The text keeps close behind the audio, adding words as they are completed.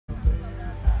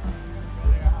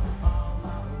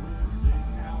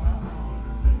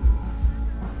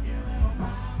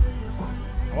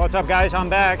What's up, guys? I'm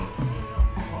back.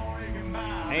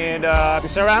 And I'm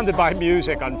surrounded by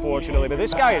music, unfortunately, but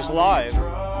this guy is live.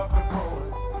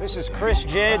 This is Chris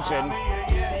Jansen,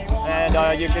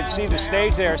 and you can see the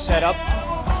stage there set up.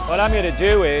 What I'm going to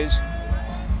do is,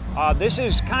 this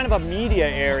is kind of a media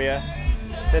area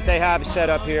that they have set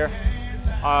up here.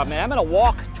 And I'm going to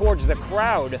walk towards the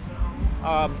crowd.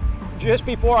 Just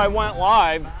before I went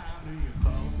live,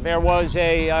 there was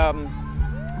a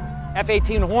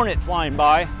F-18 Hornet flying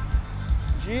by.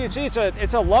 Gee, see,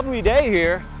 it's a lovely day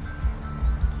here.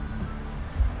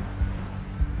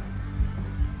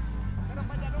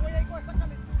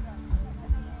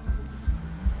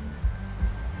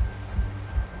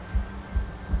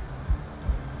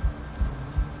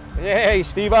 Hey,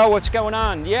 Steve-O, what's going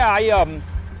on? Yeah,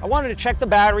 I wanted to check the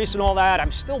batteries and all that.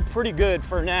 I'm still pretty good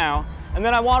for now. And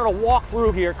then I wanted to walk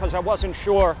through here because I wasn't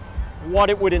sure what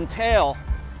it would entail.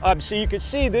 So you can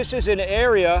see this is an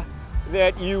area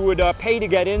that you would pay to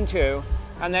get into,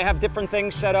 and they have different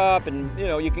things set up, and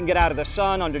you can get out of the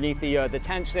sun underneath the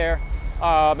tents there,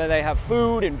 and they have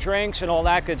food and drinks and all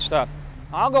that good stuff.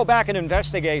 I'll go back and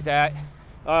investigate that.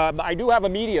 I do have a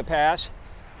media pass.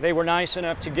 They were nice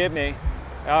enough to give me.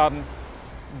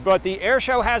 But the air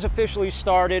show has officially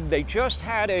started. They just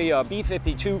had a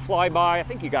B-52 flyby. I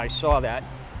think you guys saw that.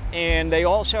 And they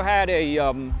also had a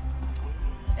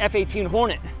F-18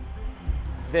 Hornet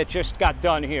that just got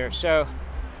done here. So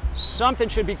something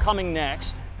should be coming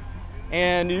next.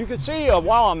 And you can see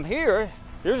while I'm here,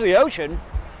 here's the ocean.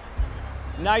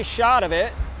 Nice shot of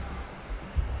it.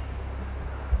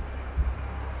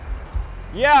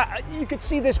 Yeah, you can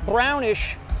see this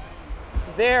brownish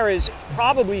there is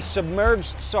probably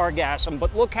submerged sargassum,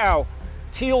 but look how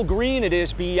teal green it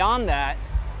is beyond that.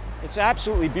 It's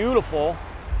absolutely beautiful.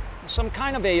 Some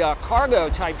kind of a cargo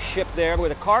type ship there where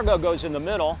the cargo goes in the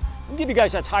middle. I'll give you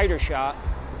guys a tighter shot.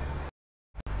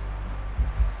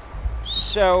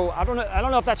 So I don't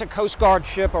know if that's a Coast Guard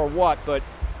ship or what, but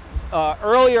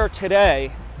earlier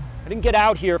today, I didn't get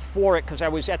out here for it because I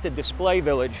was at the display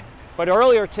village, but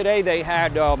earlier today they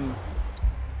had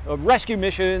rescue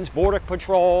missions, border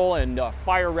patrol, and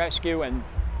fire rescue, and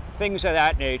things of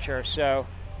that nature. So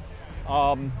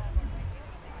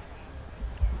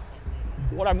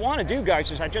what I want to do,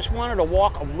 guys, is I just wanted to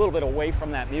walk a little bit away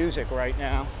from that music right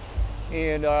now.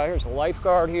 And here's the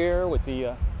lifeguard here with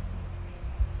the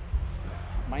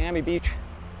Miami Beach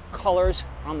colors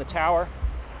on the tower.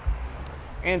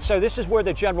 And so this is where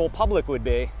the general public would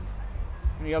be,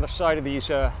 on the other side of these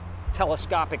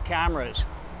telescopic cameras.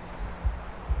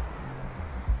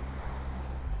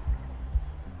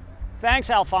 Thanks,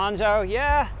 Alfonso.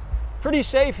 Yeah, pretty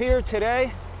safe here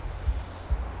today.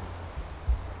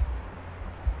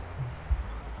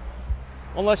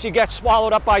 Unless you get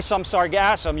swallowed up by some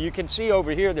sargassum. You can see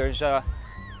over here there's a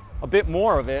bit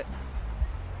more of it.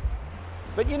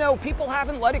 But people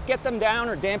haven't let it get them down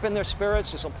or dampen their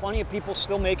spirits. There's plenty of people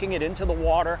still making it into the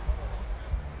water.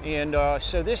 And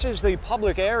so this is the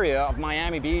public area of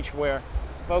Miami Beach where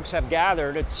folks have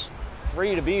gathered. It's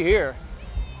free to be here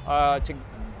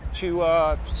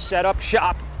to set up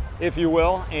shop, if you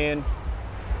will, and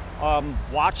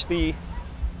watch the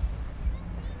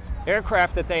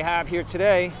aircraft that they have here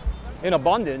today in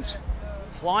abundance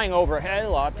flying overhead. A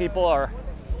lot of people are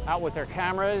out with their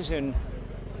cameras and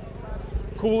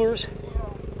coolers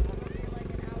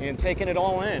and taking it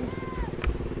all in.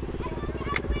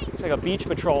 It's like a beach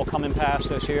patrol coming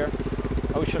past us here.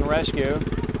 Ocean rescue.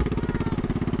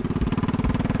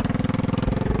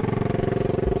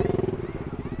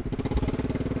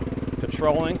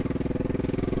 Patrolling,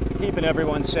 keeping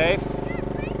everyone safe.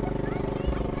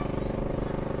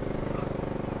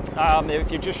 If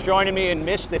you're just joining me and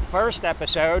missed the first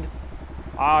episode,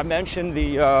 I mentioned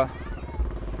the, I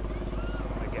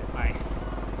get my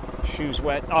shoes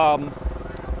wet.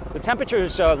 The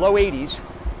temperature's low 80s.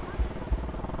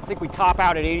 I think we top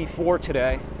out at 84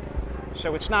 today,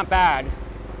 so it's not bad.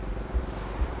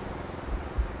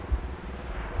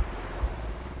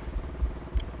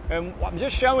 And I'm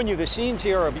just showing you the scenes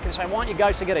here because I want you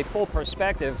guys to get a full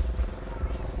perspective.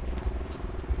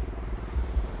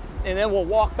 And then we'll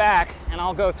walk back and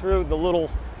I'll go through the little,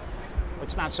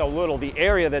 it's not so little, the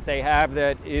area that they have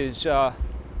that is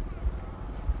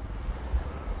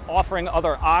offering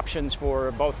other options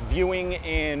for both viewing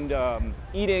and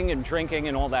eating and drinking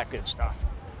and all that good stuff.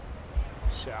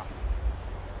 So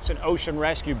it's an ocean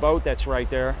rescue boat that's right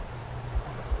there.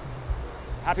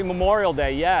 Happy Memorial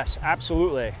Day, yes,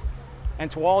 absolutely.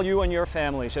 And to all you and your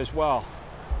families as well.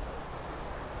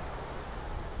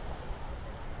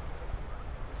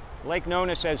 Lake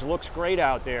Nona says, looks great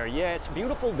out there. Yeah, it's a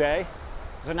beautiful day.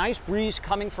 There's a nice breeze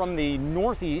coming from the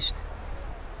northeast.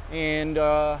 And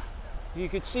you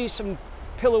could see some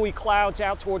pillowy clouds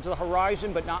out towards the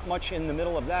horizon, but not much in the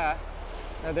middle of that.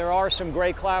 Now, there are some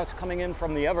gray clouds coming in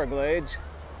from the Everglades,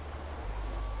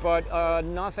 but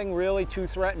nothing really too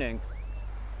threatening.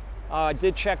 I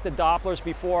did check the Dopplers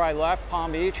before I left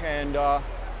Palm Beach, and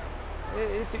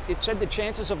it said the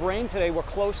chances of rain today were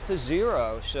close to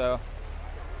 0. So,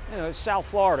 you know, it's South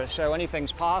Florida, so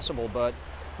anything's possible. But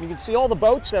you can see all the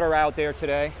boats that are out there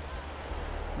today,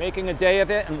 making a day of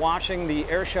it and watching the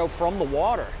air show from the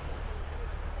water.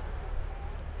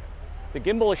 The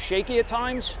gimbal is shaky at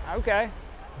times? Okay.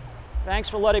 Thanks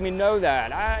for letting me know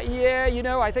that. Yeah, you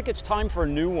know, I think it's time for a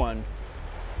new one.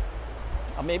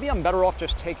 Maybe I'm better off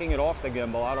just taking it off the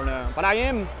gimbal, I don't know. But I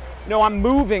am, you know, I'm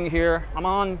moving here. I'm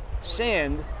on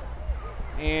sand.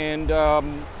 And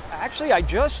actually, I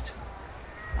just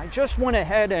went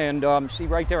ahead and, see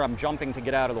right there, I'm jumping to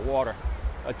get out of the water.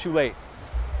 Too late.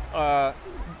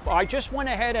 I just went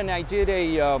ahead and I did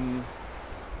a,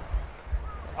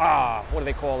 what do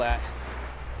they call that?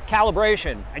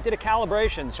 Calibration. I did a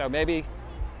calibration, so maybe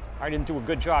I didn't do a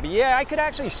good job. Yeah, I could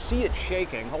actually see it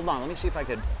shaking. Hold on, let me see if I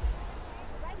could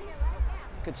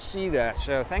see that.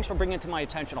 So thanks for bringing it to my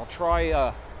attention. I'll try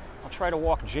to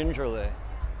walk gingerly.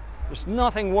 There's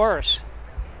nothing worse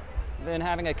than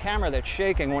having a camera that's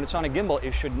shaking when it's on a gimbal.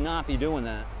 It should not be doing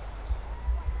that.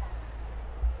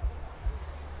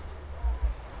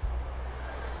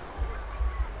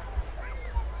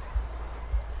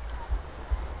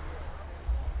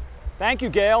 Thank you,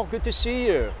 Gail. Good to see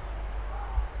you.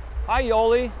 Hi,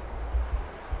 Yoli.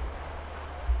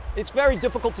 It's very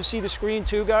difficult to see the screen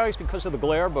too, guys, because of the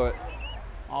glare, but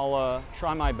I'll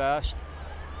try my best.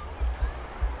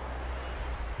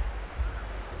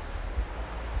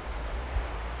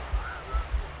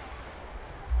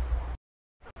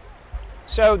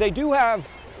 So they do have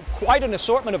quite an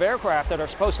assortment of aircraft that are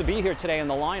supposed to be here today in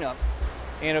the lineup,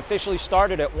 and officially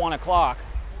started at 1 o'clock.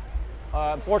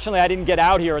 Unfortunately, I didn't get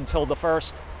out here until the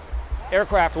first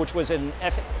aircraft, which was an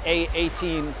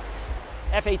F-18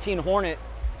 Hornet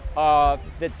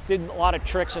that did a lot of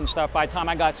tricks and stuff. By the time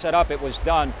I got set up, it was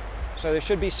done. So there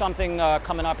should be something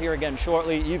coming up here again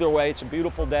shortly. Either way, it's a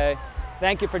beautiful day.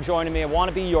 Thank you for joining me. I want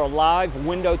to be your live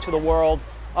window to the world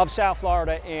of South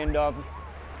Florida, and a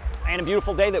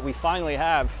beautiful day that we finally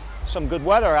have some good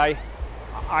weather. I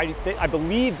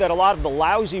believe that a lot of the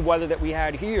lousy weather that we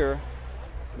had here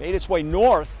made its way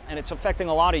north, and it's affecting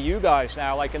a lot of you guys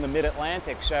now, like in the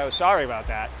mid-Atlantic, so sorry about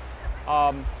that.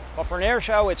 But for an air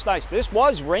show, it's nice. This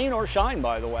was rain or shine,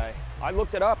 by the way. I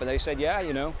looked it up, and they said, yeah,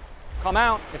 you know, come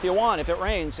out if you want. If it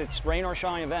rains, it's rain or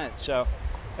shine event. So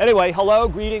anyway, hello,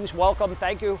 greetings, welcome.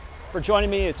 Thank you for joining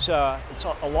me. It's a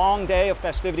long day of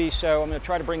festivities, so I'm going to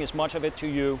try to bring as much of it to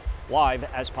you live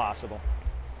as possible.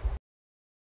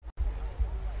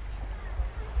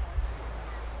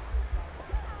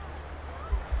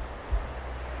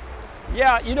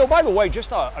 Yeah, you know, by the way,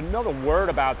 just another word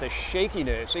about the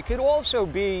shakiness. It could also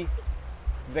be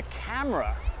the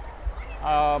camera.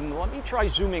 Let me try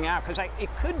zooming out, because it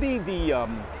could be the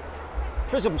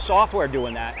Prism software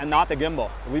doing that and not the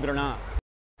gimbal, believe it or not.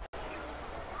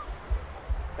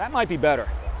 That might be better.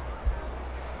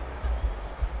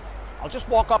 I'll just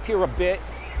walk up here a bit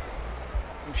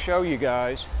and show you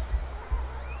guys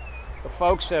the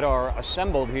folks that are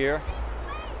assembled here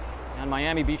on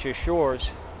Miami Beach's shores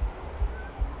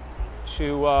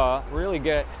to really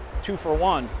get 2 for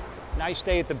 1. Nice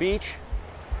day at the beach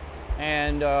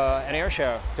and an air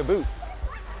show to boot.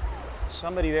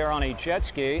 Somebody there on a jet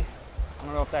ski. I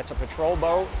don't know if that's a patrol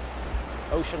boat,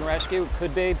 ocean rescue, it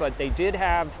could be, but they did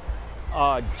have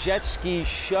a jet ski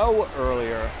show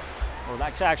earlier. Well,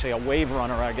 that's actually a wave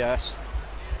runner, I guess.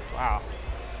 Wow.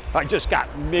 I just got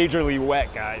majorly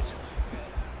wet, guys.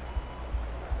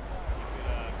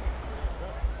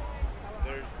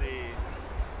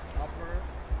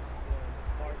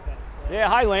 Yeah,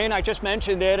 hi Lane, I just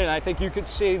mentioned it, and I think you could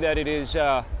see that it is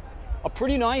a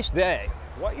pretty nice day.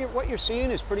 What you're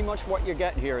seeing is pretty much what you're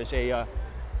getting here is a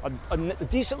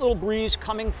decent little breeze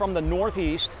coming from the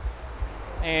northeast,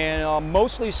 and a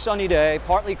mostly sunny day,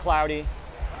 partly cloudy,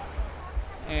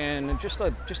 and just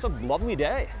a lovely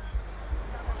day.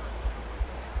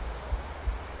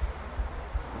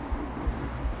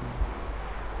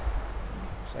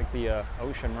 Looks like the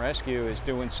ocean rescue is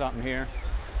doing something here.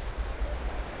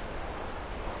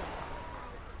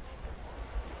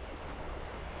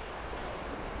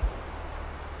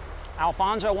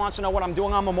 Alfonso wants to know what I'm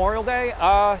doing on Memorial Day.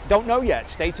 Don't know yet.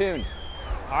 Stay tuned.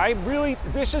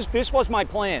 This was my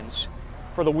plans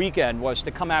for the weekend, was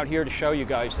to come out here to show you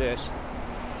guys this.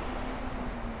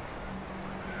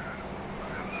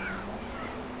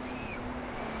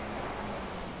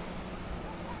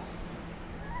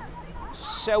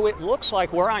 So it looks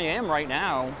like where I am right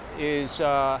now is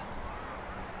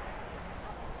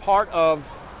part of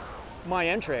my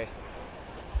entry.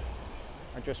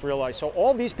 I just realized. So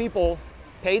all these people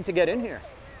paid to get in here.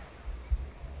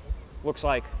 Looks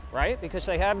like, right? Because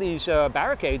they have these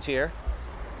barricades here.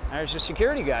 There's a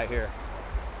security guy here.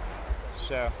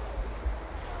 So,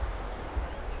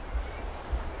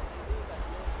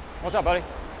 what's up, buddy?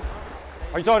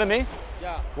 Are you talking to me?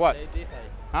 Yeah. What? They this side.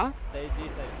 Huh? They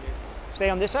this side. Stay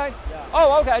on this side? Yeah.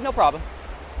 Oh, okay, no problem.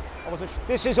 I wasn't.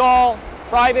 This is all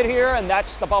private here, and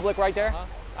that's the public right there.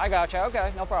 I gotcha.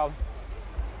 Okay, no problem.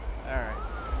 All right.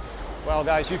 Well,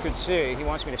 guys, you could see he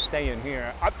wants me to stay in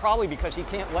here. Probably because he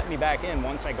can't let me back in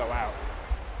once I go out.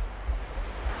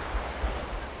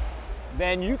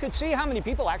 Then you could see how many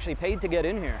people actually paid to get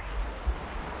in here.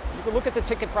 You can look at the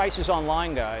ticket prices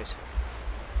online, guys.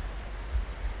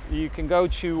 You can go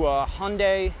to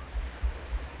Hyundai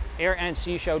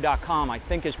airandseashow.com, I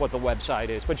think is what the website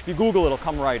is. But if you Google, it'll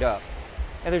come right up.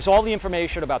 And there's all the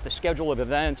information about the schedule of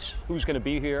events, who's going to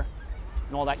be here,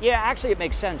 and all that. Yeah, actually, it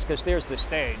makes sense because there's the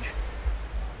stage.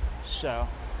 So.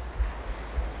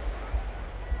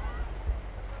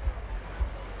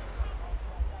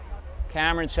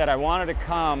 Cameron said, I wanted to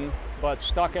come, but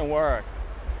stuck in work.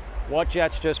 What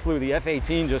jets just flew? The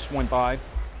F-18 just went by.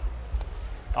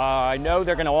 I know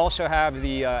they're going to also have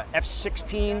the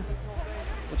F-16,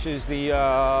 which is the,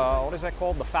 what is that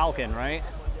called? The Falcon, right?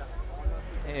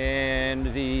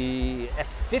 And the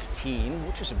F-15,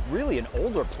 which is really an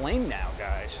older plane now,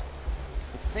 guys.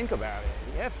 If you think about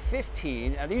it. The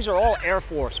F-15, and these are all Air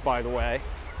Force, by the way.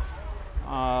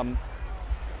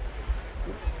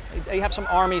 They have some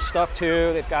Army stuff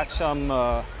too. They've got some,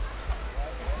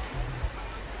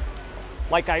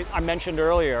 like I mentioned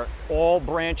earlier, all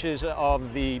branches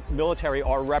of the military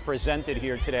are represented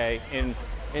here today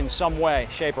in some way,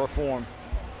 shape, or form.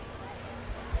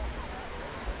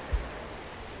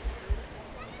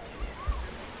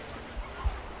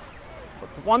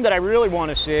 But the one that I really want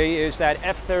to see is that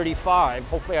F-35.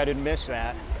 Hopefully I didn't miss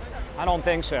that. I don't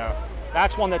think so.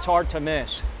 That's one that's hard to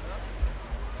miss.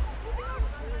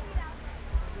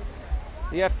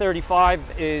 The F-35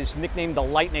 is nicknamed the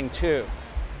Lightning II.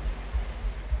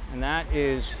 And that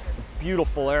is a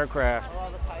beautiful aircraft.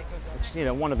 It's, you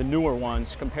know, one of the newer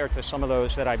ones compared to some of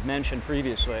those that I've mentioned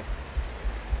previously.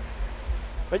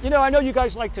 But, you know, I know you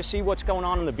guys like to see what's going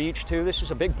on the beach too. This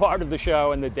is a big part of the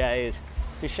show and the day, is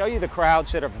to show you the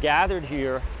crowds that have gathered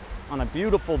here on a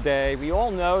beautiful day. We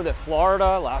all know that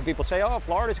Florida, a lot of people say, oh,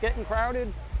 Florida's getting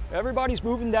crowded. Everybody's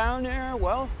moving down there.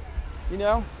 Well, you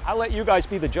know, I'll let you guys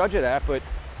be the judge of that, but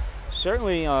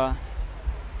certainly a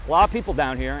lot of people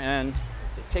down here and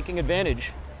taking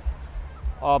advantage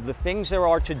of the things there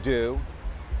are to do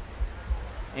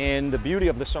and the beauty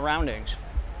of the surroundings.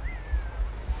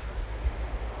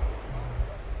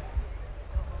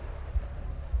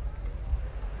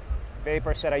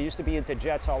 Vapor said, I used to be into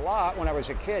jets a lot when I was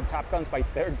a kid. Top Gun's my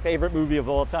third favorite movie of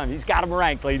all time. He's got them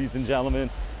ranked, ladies and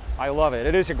gentlemen. I love it.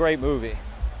 It is a great movie.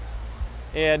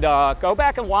 And go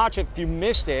back and watch it if you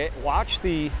missed it. Watch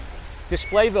the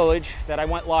display village that I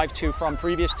went live to from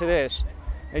previous to this.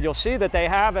 And you'll see that they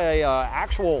have a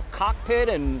actual cockpit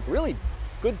and really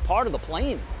good part of the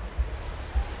plane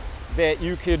that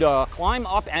you could climb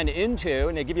up and into,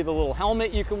 and they give you the little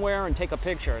helmet you can wear and take a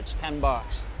picture. It's $10,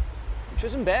 which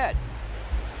isn't bad.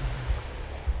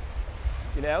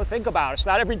 You know, think about it. It's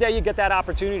not every day you get that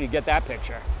opportunity to get that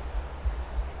picture.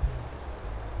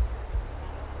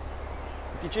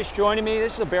 If you're just joining me,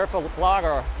 this is a Barefoot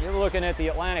Blogger. You're looking at the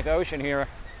Atlantic Ocean here,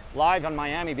 live on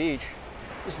Miami Beach.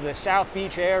 This is the South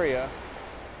Beach area,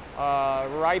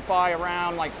 right by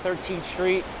around like 13th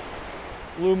Street,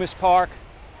 Loomis Park,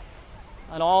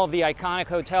 and all of the iconic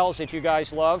hotels that you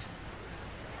guys love.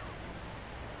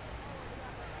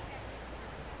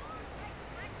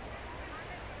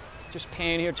 Just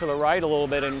pan here to the right a little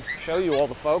bit and show you all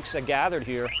the folks that gathered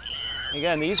here.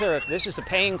 Again, this is a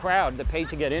paying crowd that paid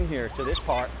to get in here to this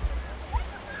part.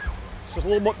 So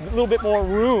there's a little bit more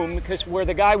room, because where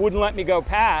the guy wouldn't let me go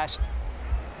past,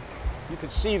 you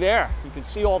could see there. You could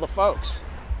see all the folks.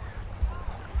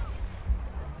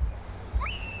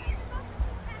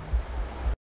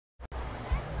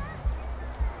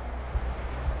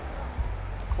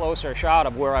 Closer shot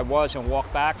of where I was and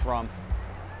walked back from.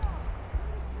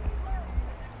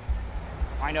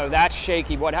 I know that's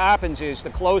shaky. What happens is the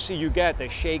closer you get, the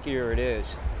shakier it is.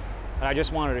 And I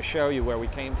just wanted to show you where we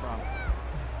came from.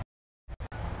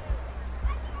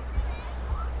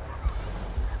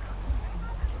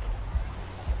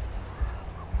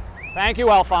 Thank you,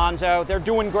 Alfonso. They're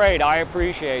doing great. I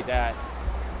appreciate that.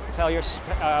 Tell your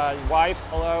wife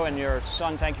hello and your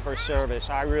son thank you for his service.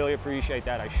 I really appreciate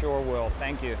that. I sure will.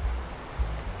 Thank you.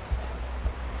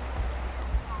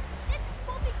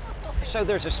 So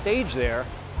there's a stage there,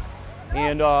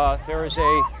 and there is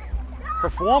a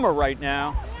performer right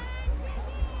now.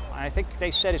 I think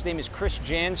they said his name is Chris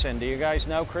Jansen. Do you guys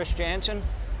know Chris Jansen?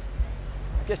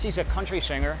 I guess he's a country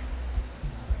singer.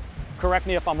 Correct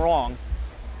me if I'm wrong.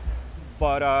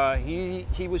 But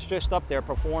he was just up there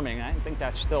performing. I think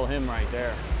that's still him right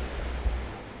there.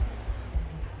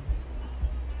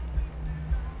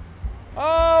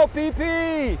 Oh,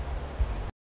 PP!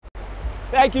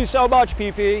 Thank you so much,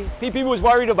 PP. PP was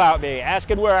worried about me,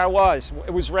 asking where I was.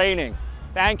 It was raining.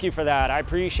 Thank you for that. I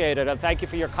appreciate it. And thank you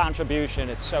for your contribution.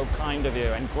 It's so kind of you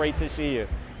and great to see you.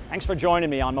 Thanks for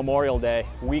joining me on Memorial Day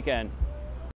weekend.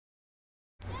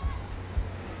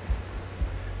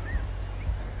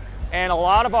 And a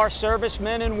lot of our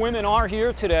servicemen and women are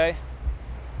here today,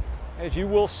 as you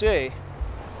will see.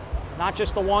 Not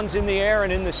just the ones in the air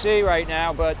and in the sea right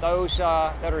now, but those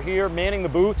that are here manning the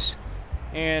booths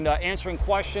and answering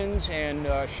questions and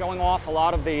showing off a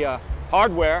lot of the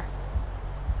hardware.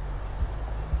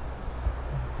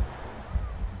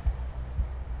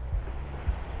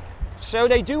 So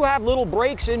they do have little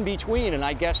breaks in between, and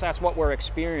I guess that's what we're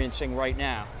experiencing right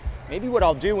now. Maybe what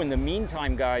I'll do in the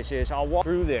meantime, guys, is I'll walk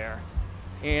through there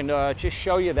and just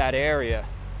show you that area.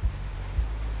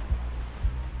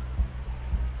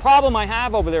 Problem I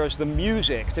have over there is the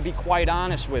music, to be quite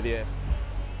honest with you.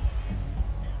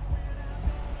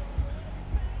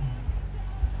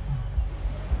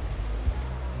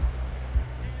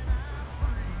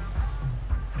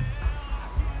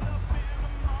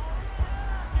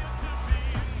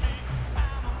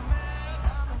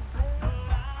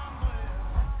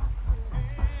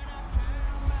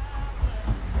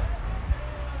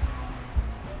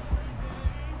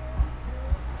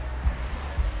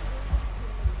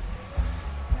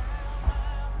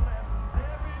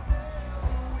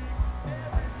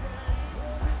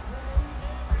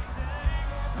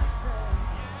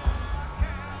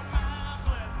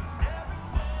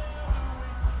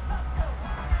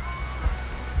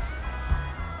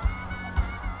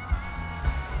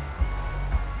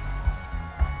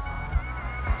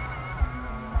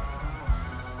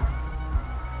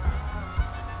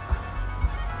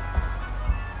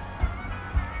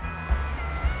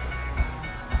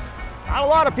 Not a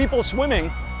lot of people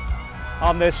swimming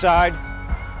on this side.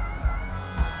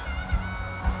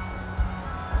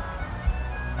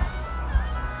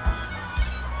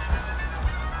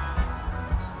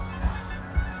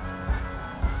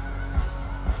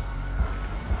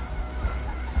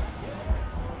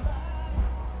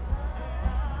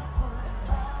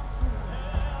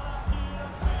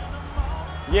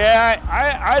 Yeah,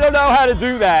 I don't know how to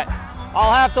do that.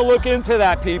 I'll have to look into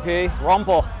that, PP.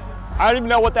 Rumple. I don't even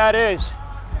know what that is.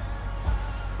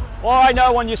 Well, I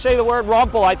know when you say the word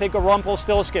rumple, I think of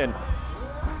Rumpelstiltskin.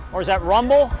 Or is that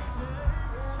rumble?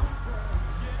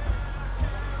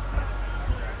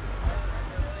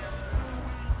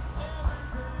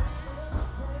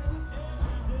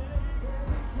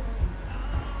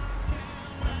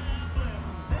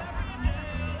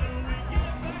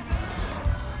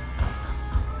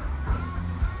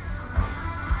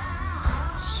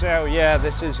 So yeah,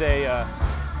 this is a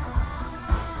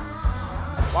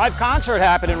live concert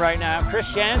happening right now. Chris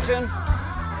Jansen,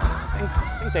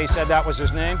 I think they said that was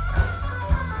his name.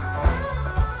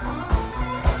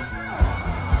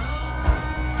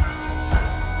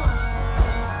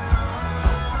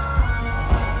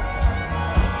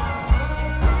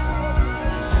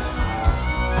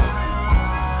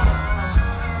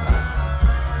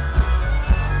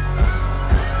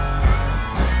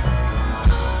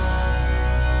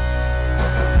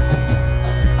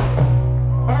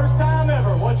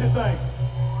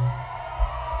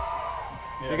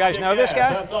 You guys know this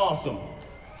guy? That's awesome.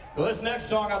 Well, this next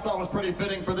song I thought was pretty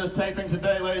fitting for this taping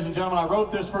today, ladies and gentlemen. I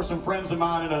wrote this for some friends of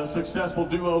mine in a successful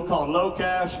duo called Low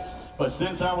Cash, but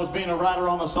since I was being a writer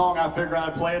on the song, I figured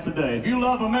I'd play it today. If you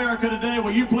love America today,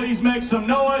 will you please make some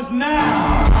noise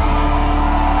now?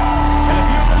 And if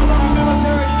you love our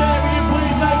military today, will you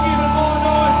please make even more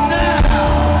noise now?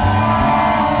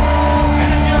 And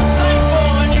if you're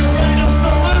thankful and you're ready to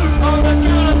salute on the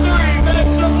count of three, make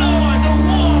some noise.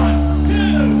 1, 2,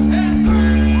 and 3.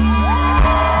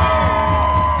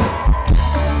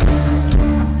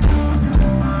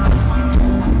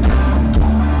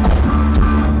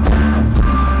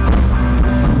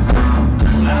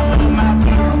 Now my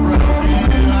blues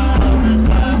broken, I love this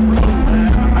last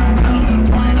road.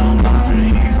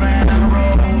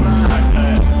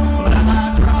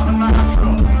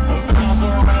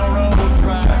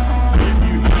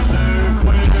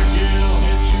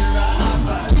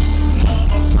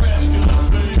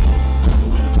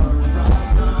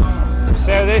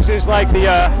 So this is like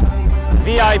the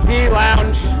VIP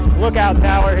lounge lookout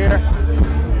tower here.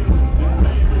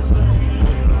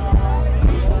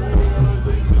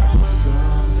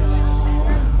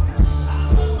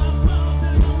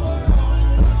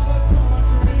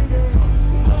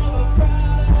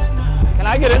 Can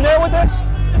I get in there with this?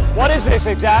 What is this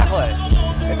exactly?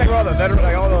 It's like all the veterans,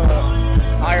 like all the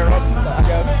higher ups, I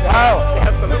guess. Oh. They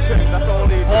have saloons. That's the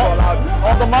only people allowed.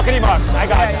 All the muckety mucks. I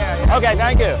got you. Yeah. Okay,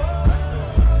 thank you.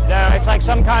 No, it's like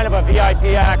some kind of a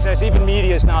VIP access. Even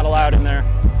media is not allowed in there.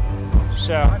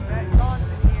 So.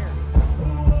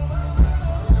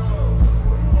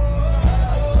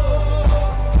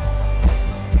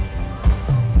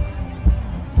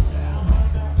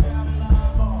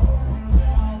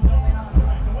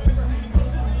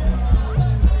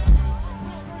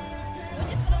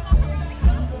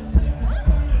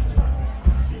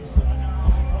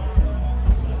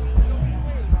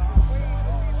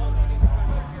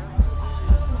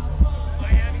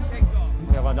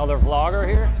 Another vlogger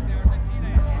here?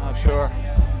 Not sure.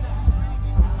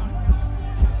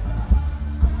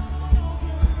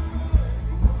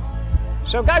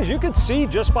 So guys, you could see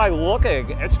just by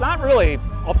looking, it's not really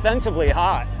offensively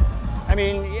hot. I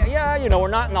mean, yeah, you know, we're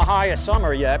not in the high of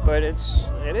summer yet, but it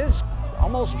is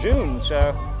almost June.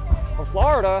 So for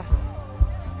Florida,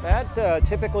 that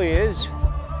typically is,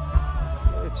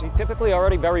 it's typically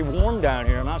already very warm down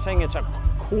here. I'm not saying it's a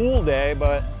cool day,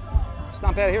 but it's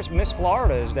not bad. Here's Miss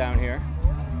Florida is down here,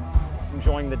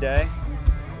 enjoying the day.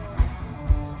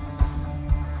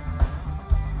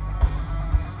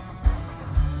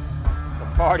 The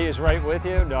party is right with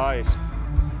you. Nice.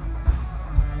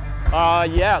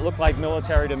 Yeah, it looked like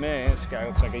military to me. This guy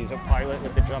looks like he's a pilot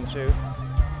with the jumpsuit.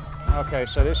 Okay,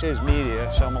 so this is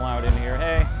media, so I'm allowed in here.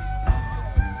 Hey,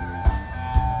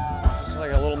 this is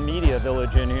like a little media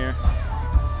village in here.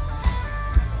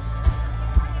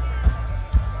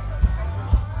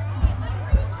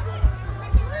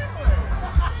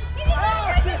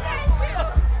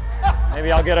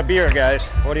 Maybe I'll get a beer, guys.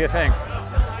 What do you think?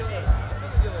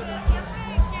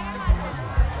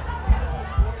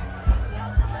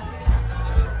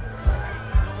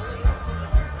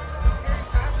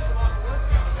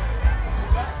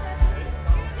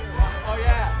 Oh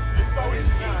yeah, it's always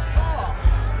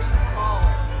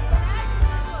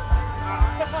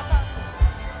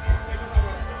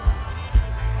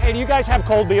Hey, do you guys have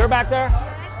cold beer back there?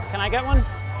 Can I get one?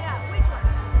 Yeah, which one?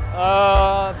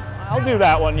 I'll do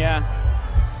that one, yeah.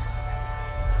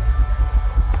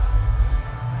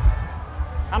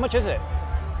 How much is it?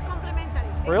 It's complimentary.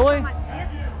 Thank you Really? so much.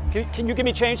 Yes. Can you give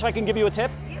me change so I can give you a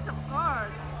tip? Yes, of course.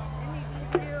 Let me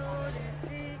give you, let's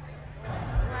see,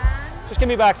 one, Just give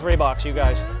me back $3, you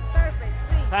guys. two, perfect,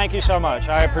 three. Thank you so much.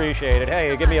 I appreciate it.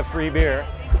 Hey, give me a free beer.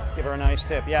 Give her a nice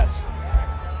tip. Yes.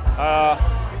 All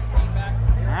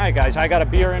right, guys. I got a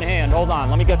beer in hand. Hold on.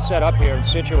 Let me get set up here and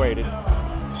situated.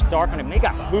 It's darkening. They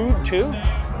got food too.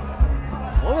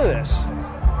 Look at this.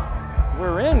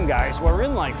 We're in, guys. We're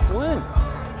in like Flynn.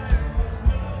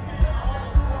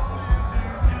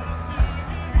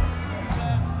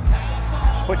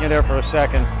 Just putting you there for a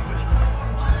second so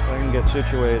I can get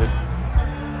situated.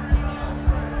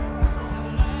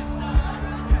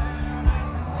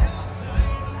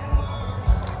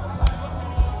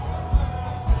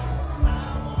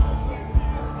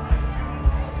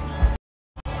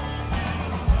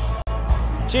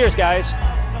 Cheers, guys.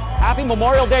 Happy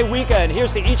Memorial Day weekend.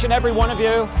 Here's to each and every one of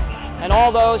you and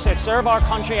all those that serve our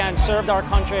country and served our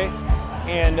country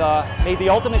and made the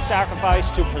ultimate sacrifice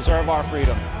to preserve our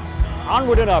freedom.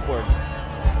 Onward and upward.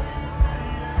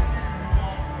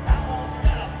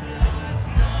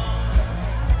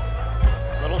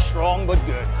 A little strong, but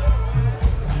good.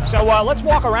 So let's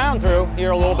walk around through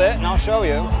here a little bit and I'll show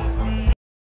you.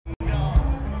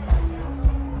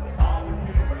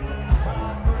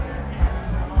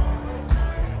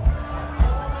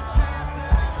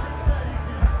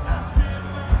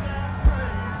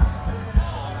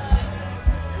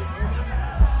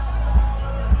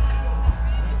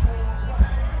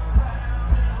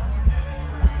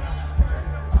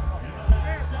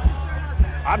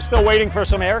 I'm still waiting for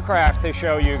some aircraft to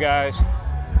show you guys.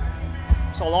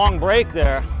 It's a long break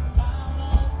there.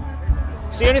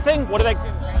 See anything? What is it?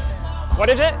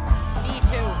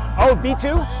 B2. Oh,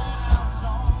 B2?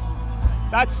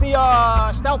 That's the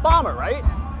stealth bomber, right?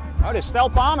 Oh, the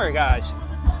stealth bomber, guys.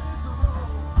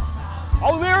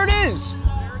 Oh, there it is.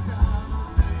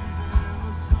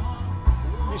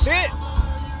 You see it?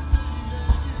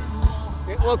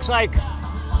 It looks like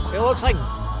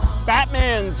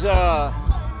Batman's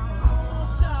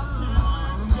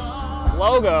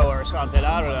logo or something.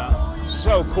 I don't know.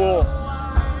 So cool.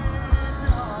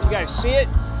 guys see it?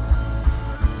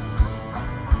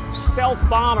 Stealth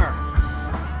bomber.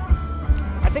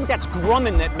 I think that's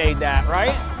Grumman that made that, right?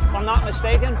 If I'm not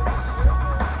mistaken.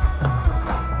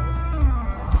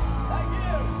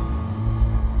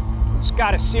 It's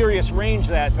got a serious range,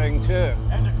 that thing, too.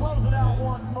 And to close it out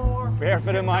once more,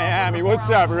 Barefoot in Miami. What's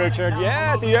up, Richard?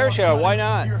 Yeah, at the air show. Why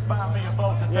not? You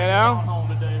know?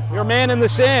 You're a man in the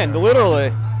sand,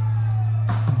 literally.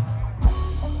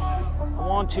 I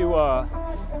want to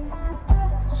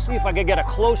see if I could get a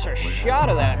closer shot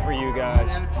of that for you guys.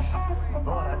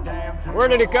 Where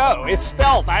did it go? It's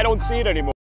stealth. I don't see it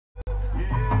anymore.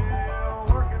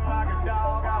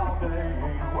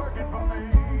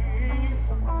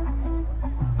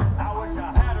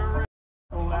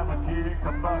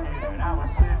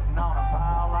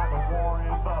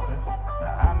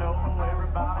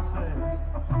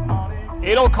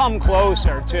 It'll come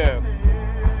closer, too.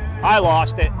 I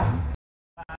lost it.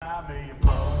 All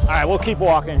right, we'll keep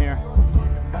walking here.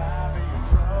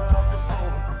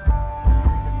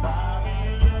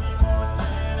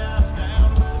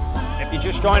 If you're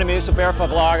just joining me, this is a Barefoot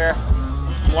Vlogger.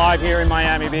 I'm live here in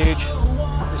Miami Beach.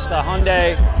 This is the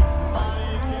Hyundai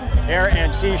Air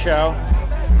and Sea Show.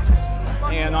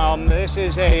 And this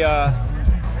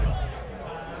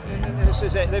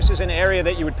is an area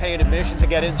that you would pay an admission to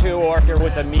get into, or if you're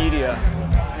with the media.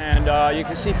 And you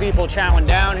can see people chowing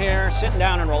down here, sitting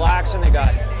down and relaxing. They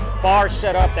got bars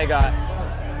set up, they got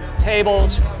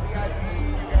tables.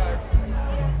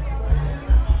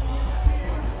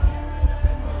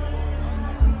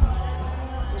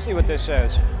 Let's see what this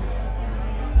says.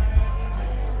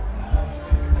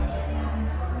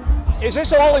 Is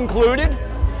this all included?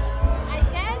 I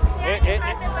guess,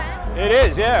 yeah. It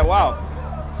is, yeah, wow.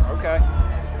 Okay.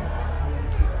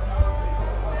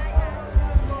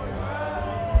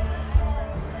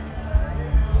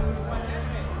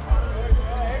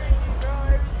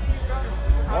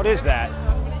 What is that?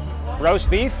 Roast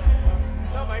beef?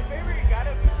 No, my favorite got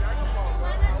it.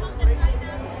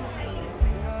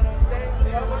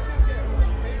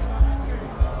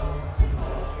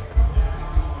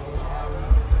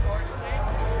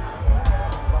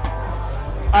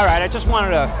 All right,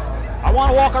 I want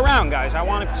to walk around, guys. I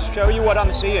want to show you what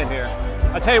I'm seeing here.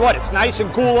 I'll tell you what, it's nice and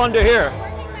cool under here.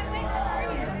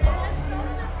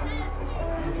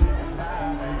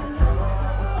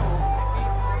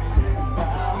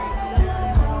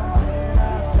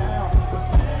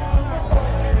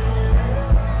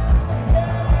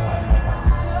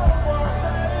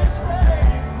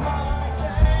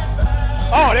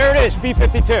 Oh, there it is,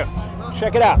 B-52.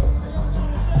 Check it out.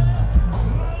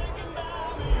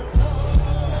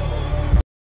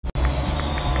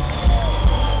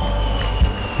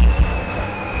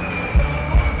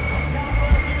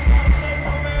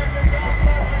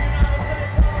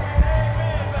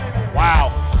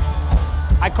 Wow.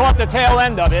 I caught the tail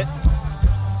end of it.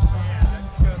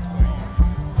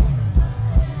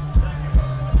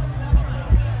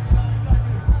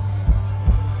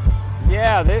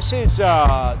 Yeah, this is,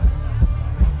 I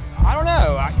don't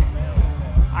know.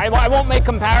 I won't make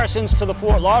comparisons to the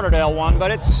Fort Lauderdale one,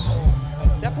 but it's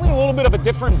definitely a little bit of a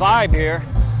different vibe here.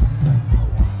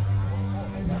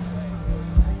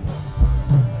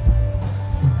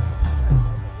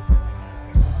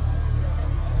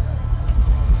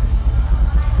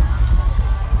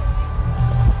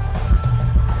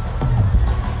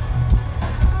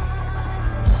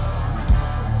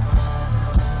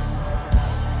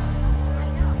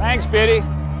 Thanks, Biddy.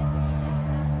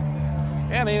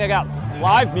 Yeah, I mean, they got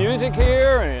live music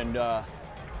here, and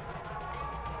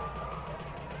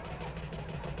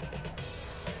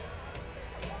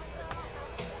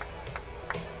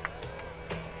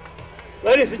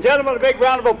ladies and gentlemen, a big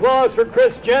round of applause for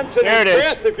Chris Jensen. There it and is.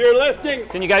 Chris, if you're listening,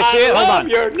 Can you guys see it? Hold I love on.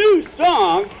 your new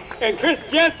song, and Chris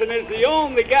Jensen is the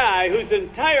only guy whose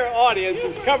entire audience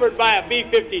is covered by a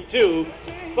B-52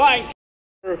 flying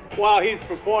while he's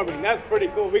performing. That's pretty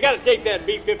cool. We got to take that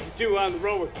B-52 on the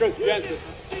road with Chris Jensen.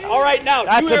 All right, now,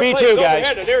 That's two the airplanes B-2, guys.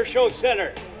 overhead at Air Show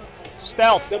Center.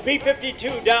 Stealth. The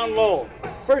B-52 down low.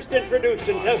 First introduced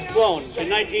and test flown in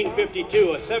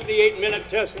 1952, a 78-minute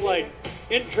test flight.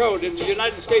 Introed in the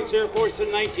United States Air Force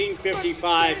in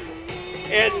 1955.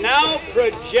 And now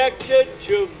projected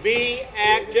to be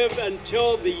active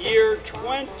until the year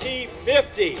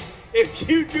 2050. If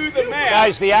you do the math,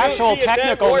 Guys, the actual you'll see that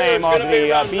technical order name of gonna be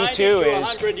the around B-2 90 to is, 100 a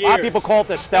lot of years. people call it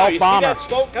the Now, stealth you bomber, see that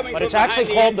smoke coming but from it's actually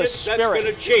behind called the engine? Spirit. That's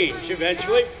going to change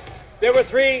eventually. There were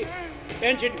 3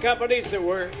 engine companies that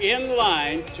were in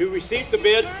line to receive the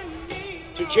bid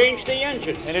to change the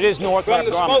engine. And it is Northrop From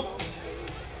the Grumman. smoke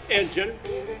engine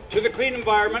to the clean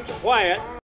environment, quiet,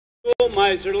 cool,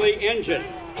 miserly engine.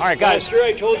 All right, guys. Last year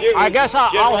I told you. I guess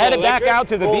I'll General head it back Electric, out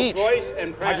to the beach. Rolls-Royce,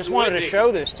 and Pratt I just wanted to Whitney.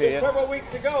 show this to Just you. several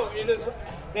weeks ago, it has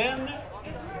been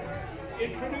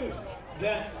introduced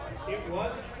that it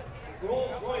was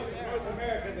Rolls-Royce in North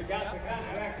America that got the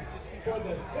contract for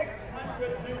the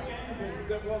 600 new engines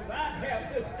that will not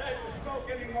have this type of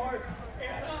smoke anymore.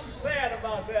 And I'm sad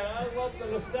about that. I love the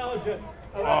nostalgia.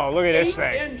 Oh, look at this 8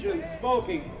 thing. engines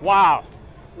smoking. Wow.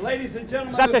 Ladies and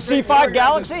gentlemen, Is that the this great C5 organ of the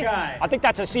Galaxy? sky I think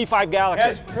that's a C5 Galaxy.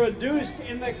 has produced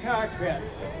in the cockpit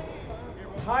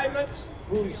pilots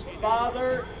whose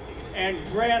father and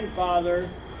grandfather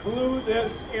flew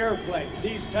this airplane,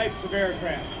 these types of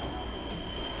aircraft.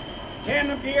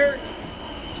 Tandem gear,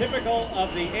 typical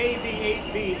of the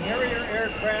AV-8B Harrier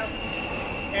aircraft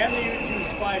and the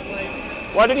U-2 spy plane.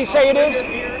 What did he say it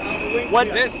is? What?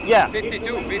 This? Yeah.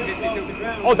 B-52,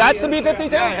 B-52. Oh, that's the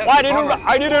B-52? Yeah, Well,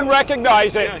 I didn't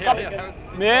recognize it. Yeah.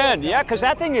 Man, yeah, because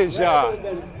that thing is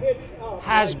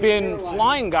has been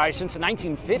flying, guys, since the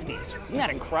 1950s. Isn't that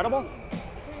incredible?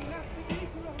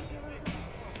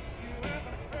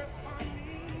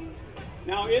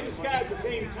 Now, in the sky at the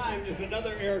same time is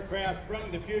another aircraft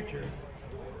from the future.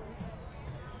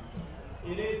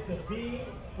 It is the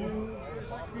B-2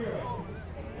 Spirit.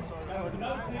 Now, there's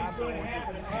another thing that's going to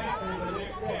happen after the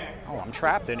next act. Oh, I'm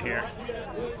trapped in here.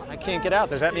 I can't get out.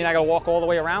 Does that mean I got to walk all the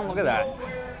way around? Look at that.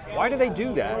 Why do they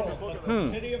do that?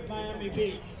 The city of Miami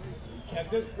Beach, at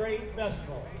this great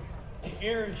festival, the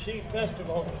Air and Sea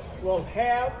Festival, will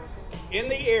have in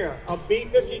the air a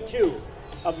B-52,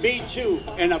 a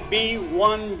B-2, and a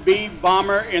B-1B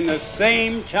bomber in the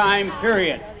same time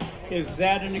period. Is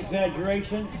that an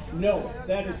exaggeration? No,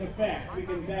 that is a fact. We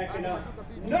can back it up.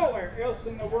 Nowhere else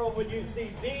in the world would you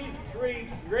see these 3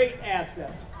 great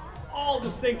assets, all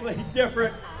distinctly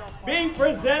different, being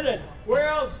presented. Where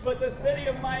else but the city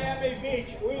of Miami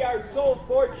Beach? We are so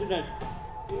fortunate.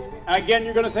 Again,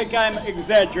 you're going to think I'm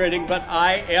exaggerating, but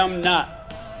I am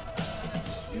not.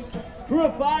 Crew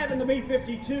of 5 in the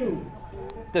B-52.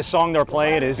 This song they're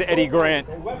playing is Eddie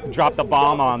Grant dropped a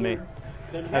bomb on me.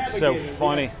 That's so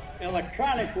funny.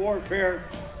 Electronic warfare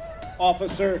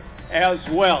officer as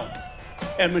well.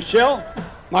 And Michelle,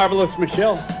 marvelous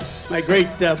Michelle, my great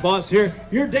boss here.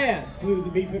 Your dad flew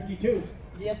the B-52.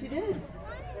 Yes, he did.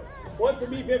 Once a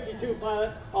B-52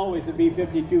 pilot, always a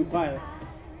B-52 pilot.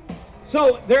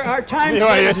 So there are times, Yeah,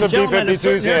 ladies yes, and the gentlemen, at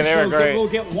certain B-52s, yeah, air they were shows that great. we'll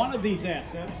get one of these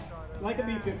assets, like a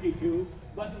B-52,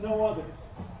 but no others.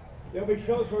 There'll be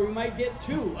shows where we might get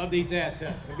 2 of these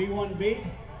assets, a B-1B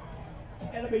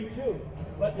and a B-2,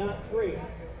 but not 3.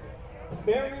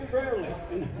 Very rarely,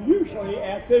 and usually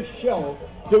at this show,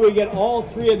 do we get all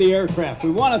 3 of the aircraft.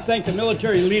 We want to thank the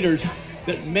military leaders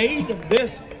that made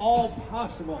this all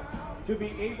possible to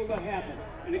be able to happen.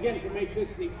 And again, to make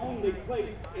this the only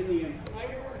place in the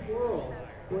entire world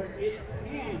where it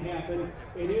can happen,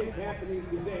 it is happening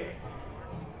today.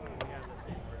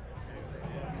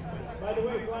 By the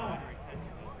way, Brian,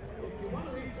 if you want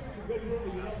to research a good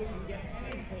movie, you know we can get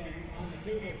anything on the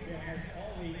cable channels,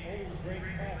 all the old great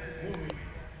classic movies.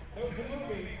 There was a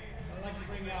movie I'd like to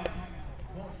bring out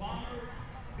called Bomber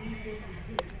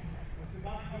B-52. It's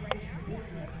about the Air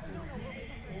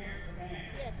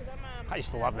Command. I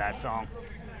used to love that song.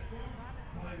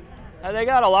 They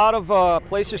got a lot of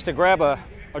places to grab a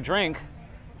drink.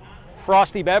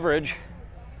 Frosty beverage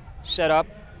set up.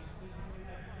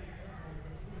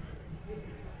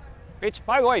 It's,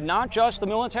 by the way, not just the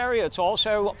military, it's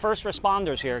also first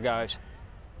responders here, guys,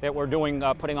 that we're doing,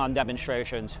 putting on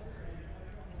demonstrations.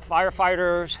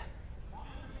 Firefighters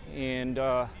and,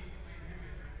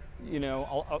 you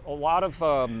know, a lot of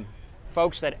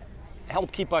folks that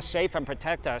help keep us safe and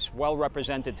protect us, well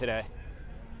represented today.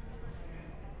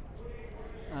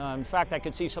 In fact, I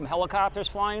could see some helicopters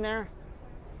flying there.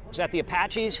 Is that the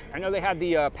Apaches? I know they had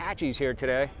the Apaches here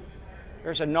today.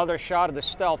 There's another shot of the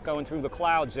Stealth going through the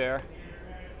clouds there.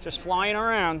 Just flying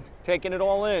around, taking it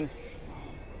all in.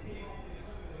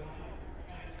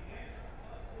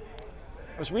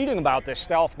 I was reading about this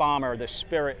stealth bomber, the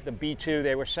Spirit, the B-2.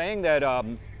 They were saying that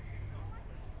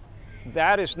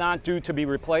that is not due to be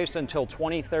replaced until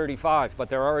 2035, but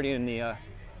they're already in the,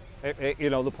 you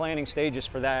know, the planning stages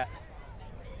for that.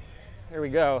 Here we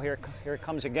go. Here it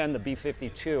comes again, the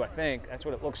B-52, I think. That's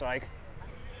what it looks like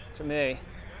to me.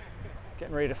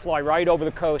 Getting ready to fly right over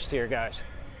the coast here, guys.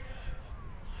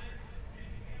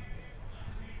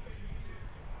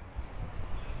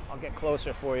 I'll get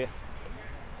closer for you.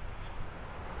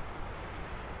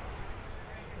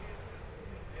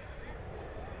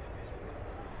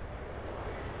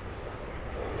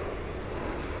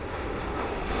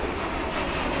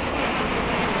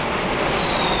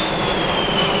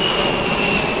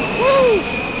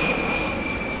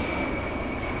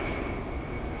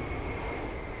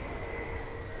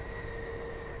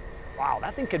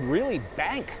 thing could really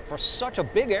bank for such a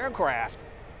big aircraft.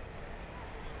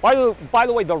 By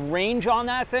the way, the range on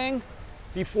that thing,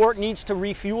 before it needs to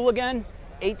refuel again,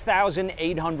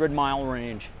 8,800 mile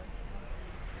range.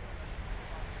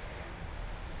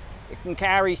 It can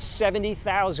carry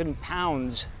 70,000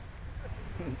 pounds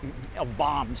of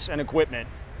bombs and equipment.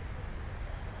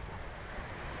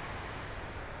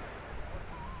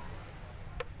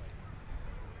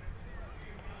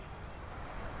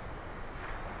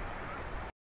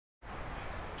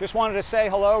 Just wanted to say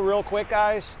hello real quick,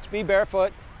 guys. It's me,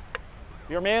 Barefoot,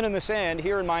 your man in the sand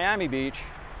here in Miami Beach,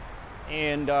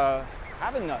 and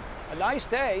having a nice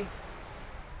day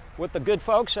with the good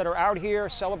folks that are out here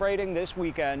celebrating this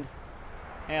weekend.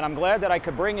 And I'm glad that I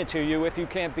could bring it to you if you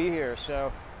can't be here.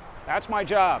 So that's my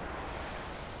job.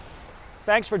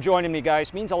 Thanks for joining me, guys.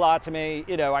 It means a lot to me.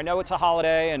 You know, I know it's a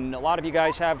holiday and a lot of you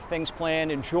guys have things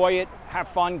planned. Enjoy it, have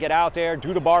fun, get out there,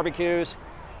 do the barbecues.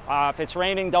 If it's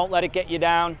raining, don't let it get you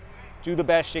down. Do the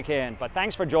best you can. But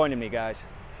thanks for joining me, guys.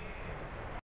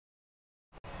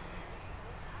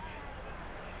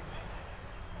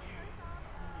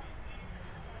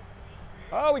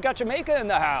 Oh, we got Jamaica in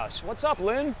the house. What's up,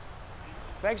 Lynn?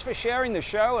 Thanks for sharing the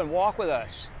show and walk with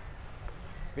us.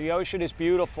 The ocean is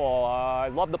beautiful. I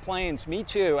love the plains. Me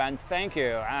too, and thank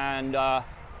you. And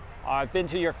I've been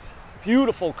to your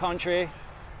beautiful country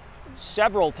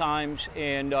several times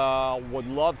and would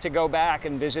love to go back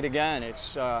and visit again.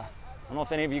 It's, I don't know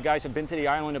if any of you guys have been to the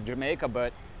island of Jamaica,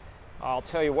 but I'll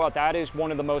tell you what, that is one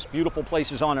of the most beautiful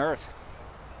places on earth.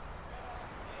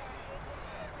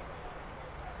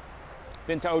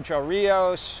 Been to Ocho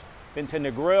Rios, been to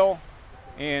Negril,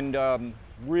 and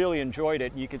really enjoyed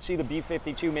it. You can see the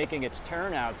B-52 making its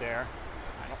turn out there.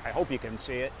 I hope you can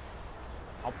see it.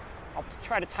 I'll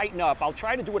try to tighten up. I'll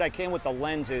try to do what I can with the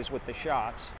lenses, with the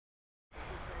shots.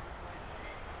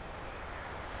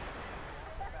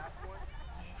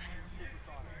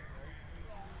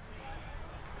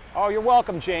 Oh, you're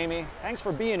welcome, Jamie. Thanks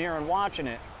for being here and watching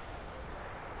it.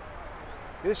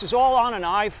 This is all on an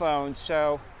iPhone,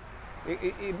 so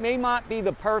it may not be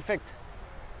the perfect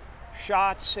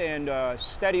shots and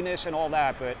steadiness and all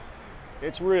that, but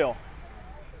it's real.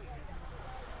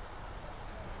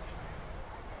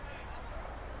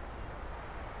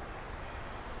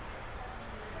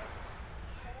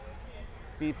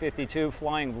 B-52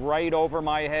 flying right over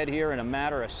my head here in a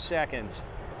matter of seconds.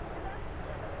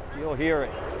 You'll hear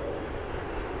it.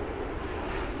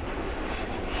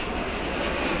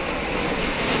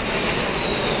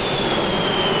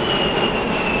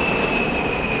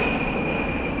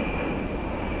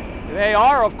 They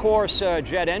are, of course,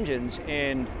 jet engines,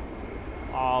 and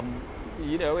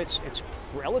you know, it's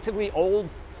relatively old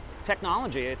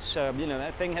technology. It's you know,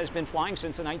 that thing has been flying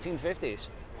since the 1950s.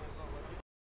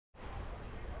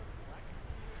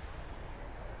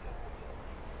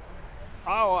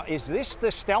 Oh, is this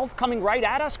the Stealth coming right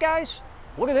at us, guys?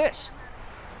 Look at this.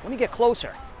 Let me get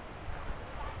closer.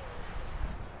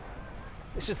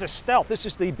 This is the Stealth. This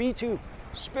is the B-2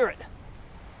 Spirit.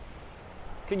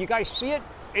 Can you guys see it?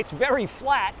 It's very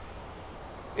flat.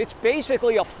 It's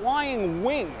basically a flying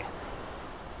wing.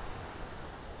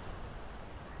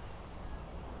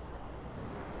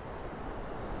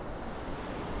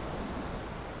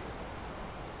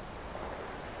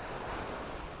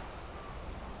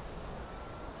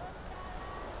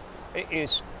 It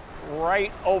is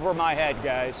right over my head,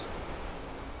 guys.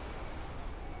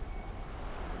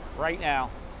 Right now.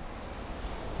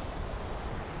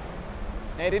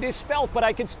 And it is stealth, but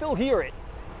I can still hear it.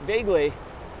 Vaguely.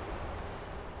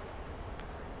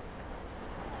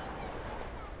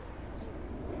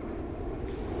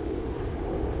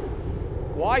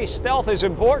 Why stealth is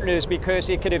important is because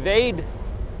it could evade,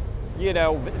 you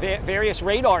know, various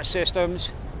radar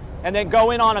systems and then go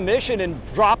in on a mission and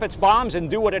drop its bombs and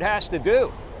do what it has to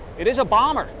do. It is a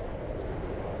bomber.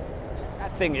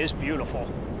 That thing is beautiful.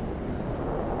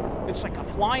 It's like a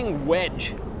flying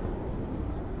wedge.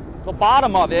 The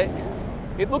bottom of it,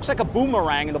 it looks like a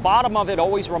boomerang, and the bottom of it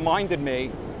always reminded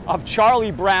me of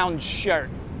Charlie Brown's shirt.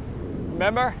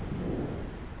 Remember?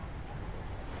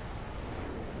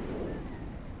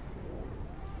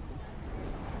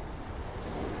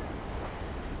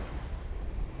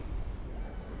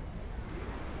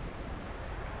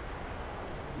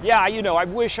 Yeah, you know, I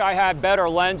wish I had better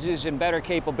lenses and better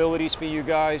capabilities for you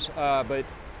guys, but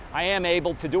I am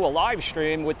able to do a live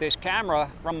stream with this camera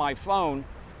from my phone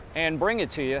and bring it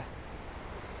to you.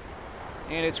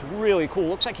 And it's really cool.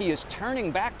 Looks like he is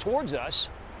turning back towards us.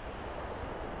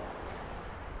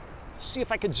 See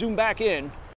if I can zoom back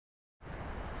in.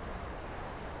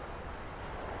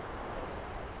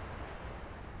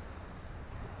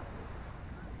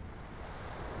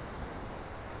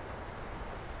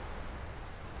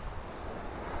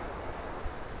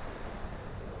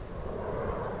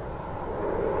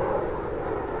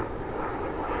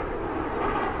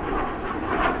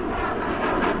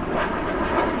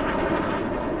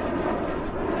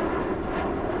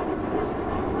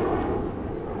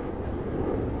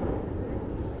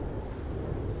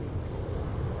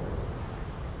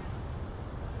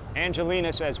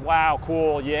 Angelina says, wow,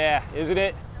 cool. Yeah, isn't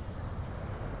it?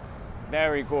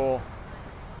 Very cool.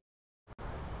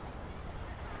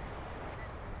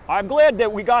 I'm glad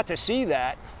that we got to see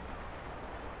that.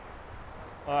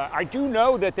 I do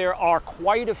know that there are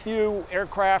quite a few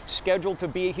aircraft scheduled to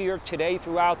be here today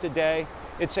throughout the day.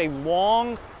 It's a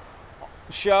long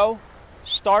show,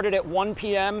 started at 1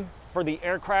 p.m. for the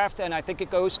aircraft, and I think it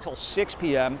goes till 6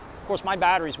 p.m. Of course, my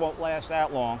batteries won't last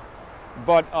that long,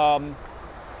 but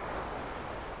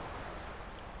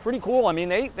pretty cool. I mean,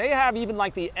 they have even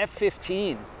like the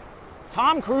F-15.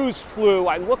 Tom Cruise flew,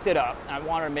 I looked it up, I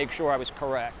wanted to make sure I was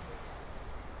correct.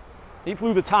 He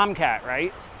flew the Tomcat,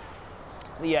 right?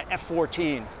 The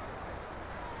F-14.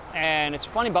 And it's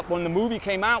funny, but when the movie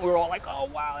came out, we were all like, oh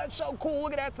wow, that's so cool,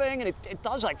 look at that thing. And it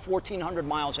does like 1,400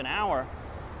 miles an hour.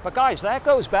 But guys, that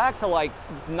goes back to like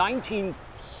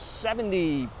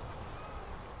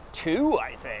 1972,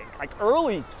 I think, like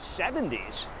early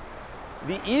 70s.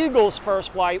 The Eagle's first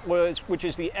flight which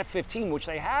is the F-15, which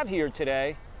they have here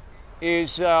today,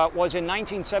 was in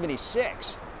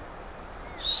 1976.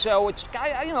 So it's,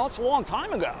 you know, it's a long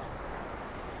time ago.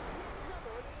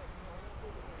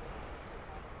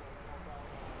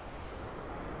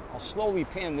 I'll slowly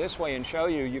pan this way and show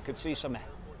you. You could see some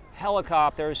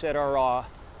helicopters that are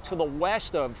to the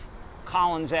west of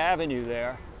Collins Avenue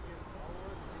there,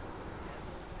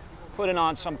 putting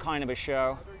on some kind of a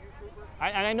show.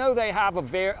 And I know they have a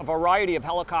variety of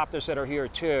helicopters that are here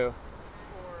too.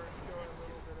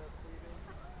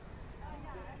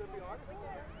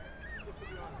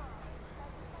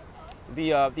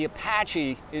 The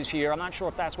Apache is here. I'm not sure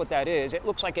if that's what that is. It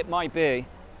looks like it might be.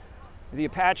 The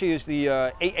Apache is the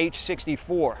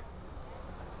AH-64.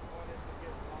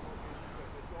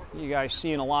 You guys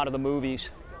see in a lot of the movies.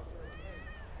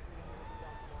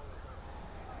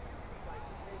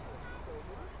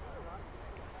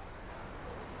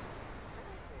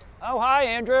 Oh, hi,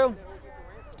 Andrew.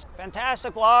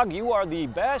 Fantastic vlog. You are the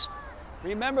best.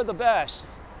 Remember the best.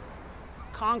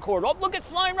 Concorde. Oh, look, it's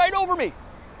flying right over me.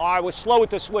 Oh, I was slow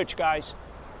at the switch, guys.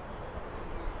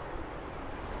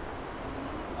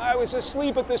 I was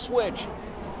asleep at the switch.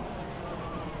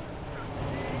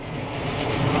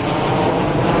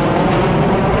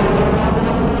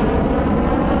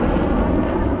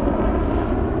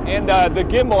 And the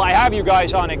gimbal, I have you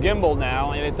guys on a gimbal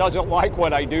now, and it doesn't like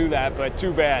when I do that, but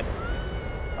too bad.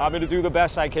 I'm going to do the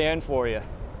best I can for you.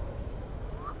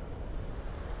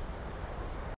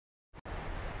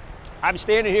 I'm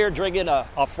standing here drinking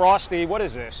a frosty, what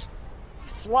is this?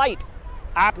 Flight,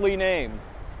 aptly named.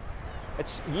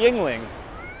 It's Yingling.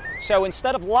 So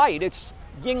instead of light, it's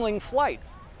Yingling Flight.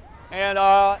 And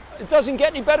it doesn't get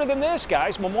any better than this,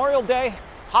 guys. Memorial Day,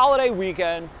 holiday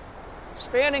weekend.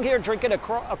 Standing here drinking a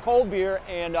cold beer,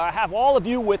 and I have all of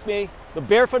you with me, the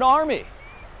Barefoot Army,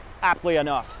 aptly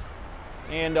enough.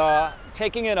 And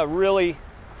taking in a really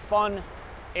fun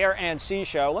air and sea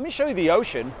show. Let me show you the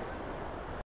ocean.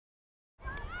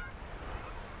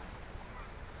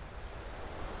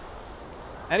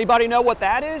 Anybody know what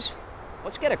that is?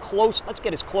 Let's get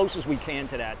as close as we can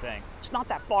to that thing. It's not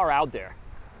that far out there.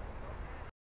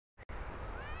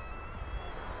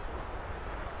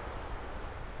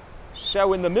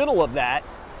 So in the middle of that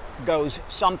goes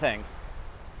something.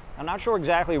 I'm not sure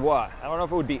exactly what. I don't know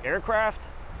if it would be aircraft.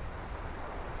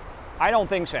 I don't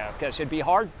think so, because it'd be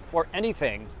hard for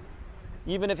anything,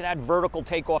 even if it had vertical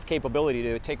takeoff capability,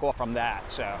 to take off from that.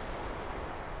 So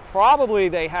probably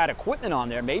they had equipment on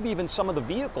there, maybe even some of the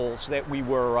vehicles that we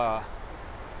were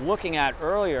looking at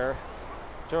earlier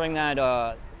during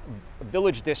that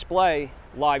village display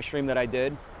live stream that I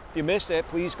did. If you missed it,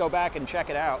 please go back and check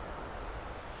it out.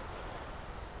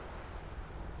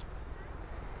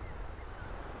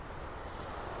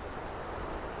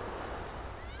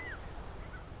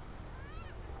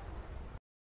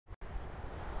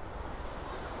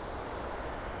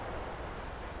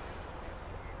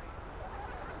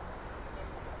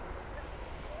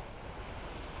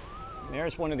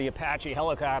 There's one of the Apache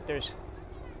helicopters.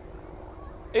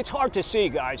 It's hard to see,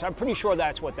 guys. I'm pretty sure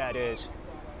that's what that is.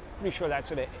 Pretty sure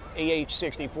that's an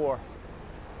AH-64.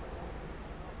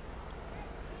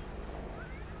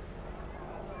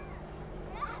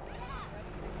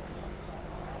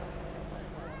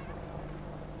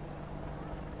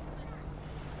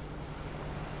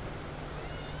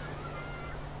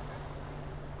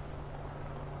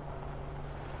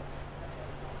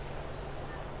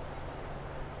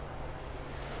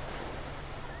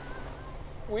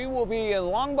 We will be in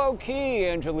Longboat Key,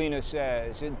 Angelina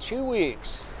says, in 2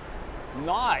 weeks.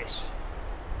 Nice.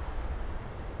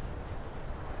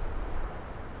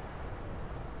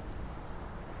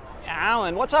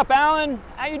 Alan. What's up, Alan?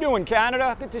 How you doing,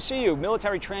 Canada? Good to see you.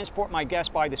 Military transport my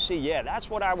guests by the sea. Yeah,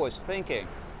 that's what I was thinking.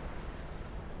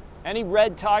 Any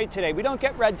red tide today? We don't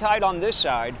get red tide on this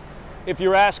side, if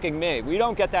you're asking me. We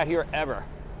don't get that here ever.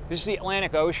 This is the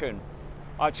Atlantic Ocean.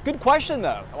 It's a good question,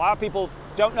 though. A lot of people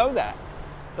don't know that.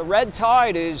 The red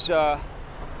tide is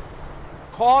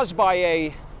caused by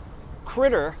a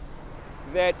critter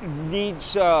that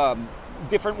needs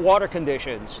different water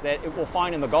conditions that it will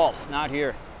find in the Gulf, not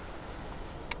here.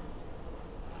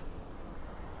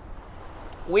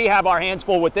 We have our hands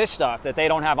full with this stuff that they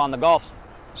don't have on the Gulf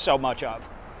so much of.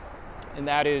 And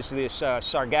that is this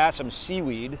sargassum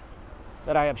seaweed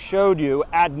that I have showed you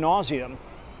ad nauseum.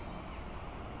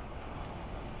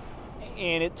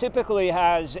 And it typically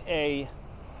has a...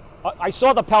 I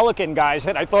saw the pelican, guys,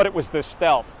 and I thought it was the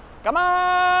stealth. Come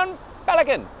on,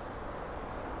 pelican!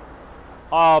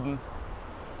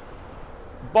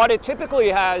 But it typically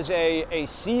has a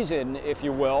season, if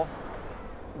you will,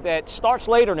 that starts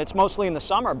later, and it's mostly in the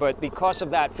summer, but because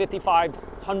of that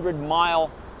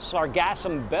 5,500-mile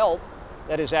sargassum belt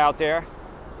that is out there,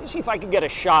 let me see if I can get a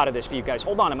shot of this for you guys.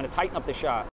 Hold on, I'm going to tighten up the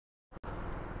shot.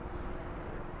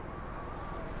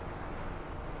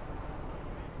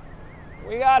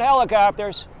 We got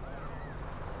helicopters.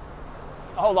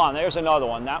 Hold on, there's another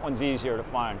one. That one's easier to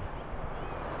find.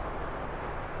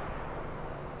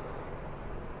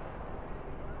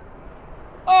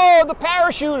 Oh, the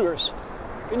parachuters.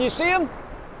 Can you see them?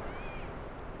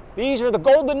 These are the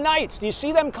Golden Knights. Do you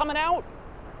see them coming out?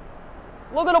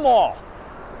 Look at them all.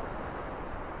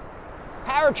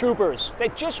 Paratroopers. They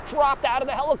just dropped out of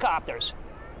the helicopters.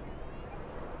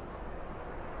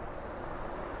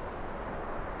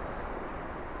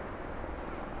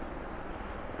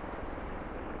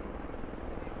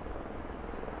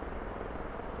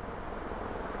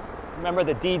 Remember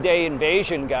the D-Day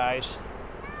invasion, guys,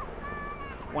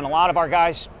 when a lot of our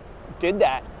guys did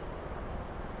that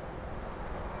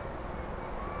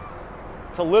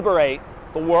to liberate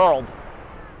the world.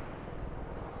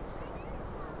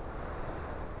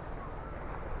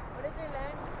 Where did they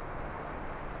land?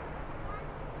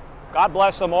 God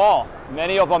bless them all.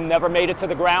 Many of them never made it to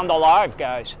the ground alive,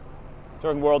 guys,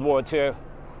 during World War II.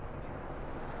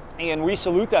 And we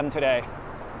salute them today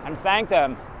and thank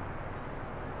them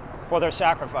for their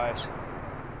sacrifice.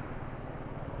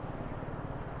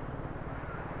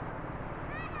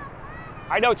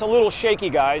 I know it's a little shaky,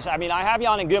 guys. I mean, I have you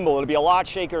on a gimbal. It'd be a lot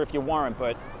shakier if you weren't,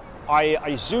 but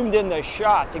I zoomed in the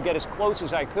shot to get as close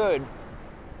as I could.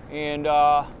 And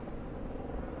are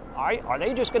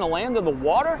they just gonna land in the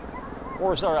water?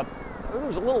 Or is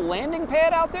there's a little landing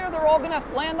pad out there they're all gonna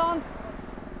land on?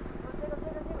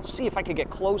 Let's see if I could get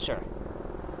closer.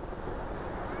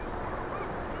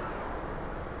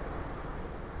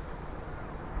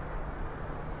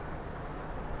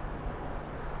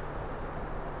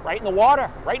 Right in the water,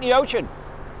 right in the ocean.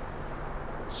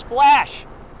 Splash.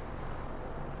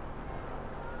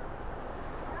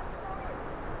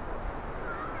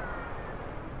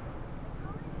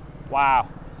 Wow.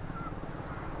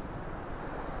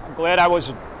 I'm glad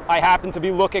I happened to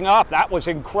be looking up. That was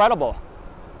incredible.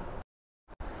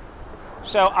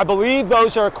 So I believe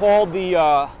those are called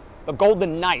the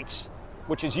Golden Knights,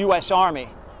 which is U.S. Army.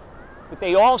 But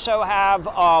they also have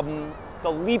the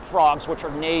leapfrogs, which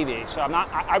are Navy. So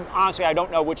honestly, I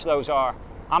don't know which those are.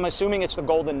 I'm assuming it's the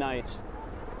Golden Knights.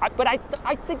 But I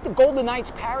think the Golden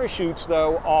Knights parachutes,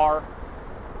 though, are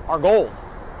gold.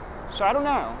 So I don't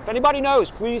know. If anybody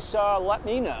knows, please let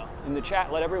me know in the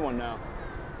chat. Let everyone know,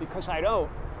 because I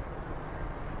don't.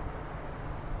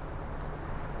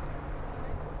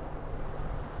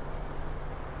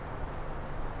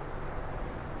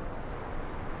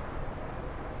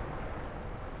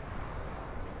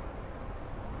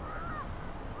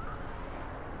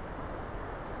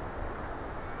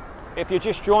 If you're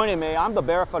just joining me, I'm the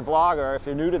Barefoot Vlogger. If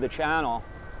you're new to the channel,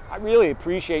 I really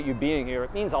appreciate you being here.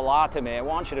 It means a lot to me. I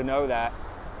want you to know that.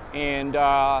 And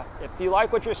if you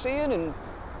like what you're seeing and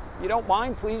you don't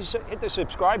mind, please hit the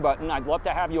subscribe button. I'd love to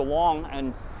have you along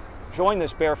and join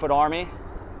this Barefoot Army.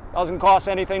 Doesn't cost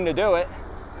anything to do it.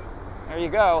 There you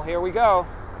go. Here we go.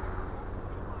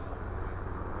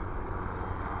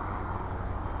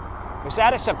 Is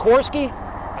that a Sikorsky?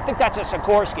 I think that's a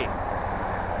Sikorsky.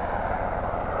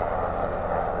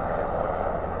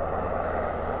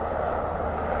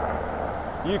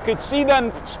 You could see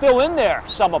them still in there,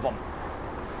 some of them.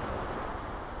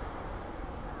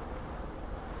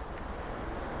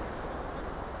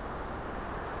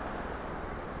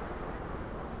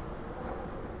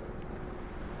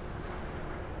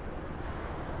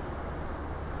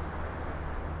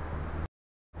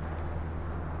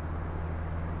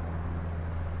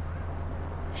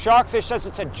 Sharkfish says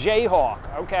it's a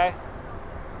Jayhawk. Okay.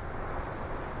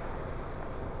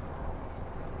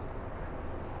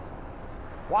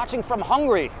 Watching from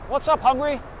Hungary. What's up,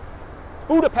 Hungary?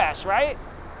 Budapest, right?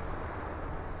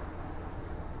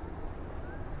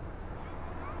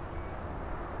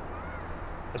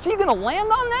 Is he gonna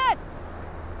land on that?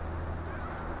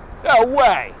 No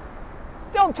way.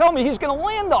 Don't tell me he's gonna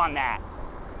land on that.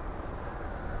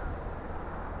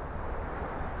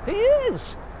 He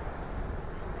is.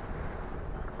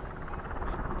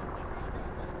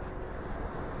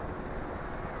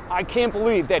 I can't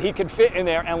believe that he could fit in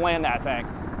there and land that thing.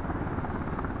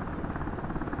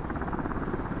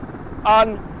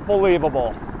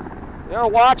 Unbelievable. They're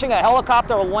watching a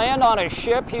helicopter land on a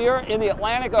ship here in the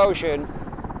Atlantic Ocean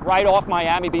right off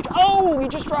Miami Beach. Oh, he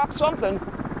just dropped something.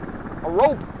 A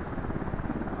rope.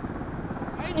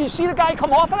 Hey, you see the guy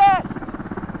come off of that?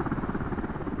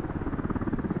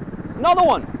 Another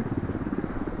one.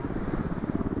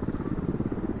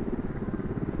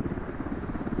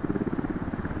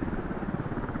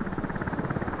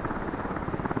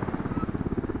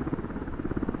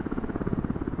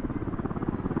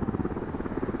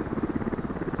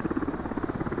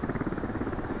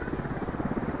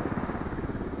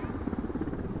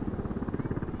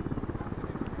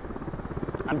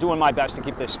 I'm doing my best to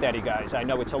keep this steady, guys. I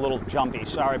know it's a little jumpy,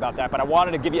 sorry about that, but I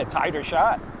wanted to give you a tighter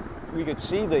shot. We could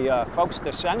see the folks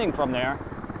descending from there.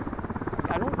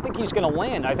 I don't think he's gonna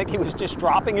land. I think he was just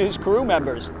dropping his crew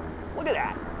members. Look at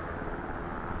that.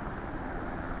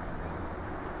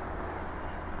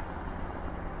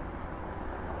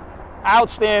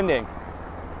 Outstanding,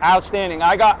 outstanding.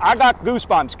 I got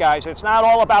goosebumps, guys. It's not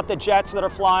all about the jets that are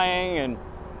flying and,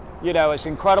 you know, as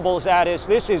incredible as that is,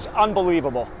 this is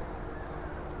unbelievable.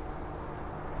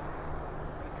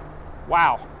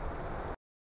 Wow.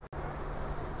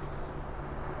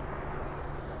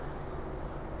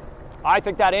 I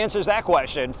think that answers that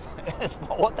question.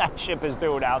 What that ship is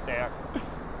doing out there.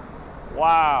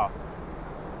 Wow.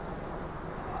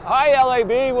 Hi,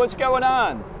 LAB, what's going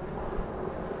on?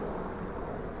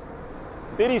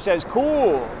 Biddy says,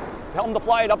 cool. Tell him to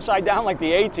fly it upside down like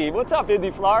the A-Team. What's up,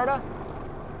 Indy, Florida?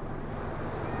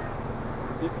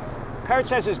 Kurt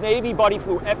says his Navy buddy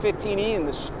flew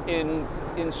F-15E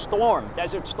in Storm,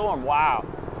 Desert Storm. Wow.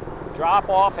 Drop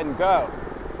off and go.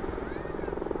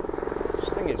 This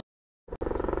thing is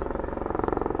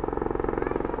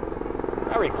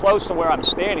very close to where I'm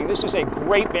standing. This is a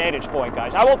great vantage point,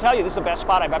 guys. I will tell you, this is the best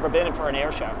spot I've ever been in for an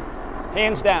air show.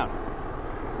 Hands down.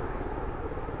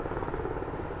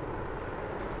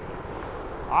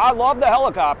 I love the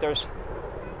helicopters.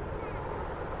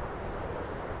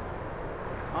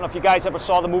 I don't know if you guys ever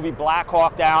saw the movie Black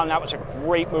Hawk Down. That was a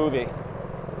great movie.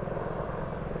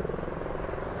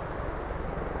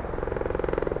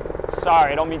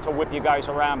 Sorry, I don't mean to whip you guys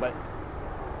around, but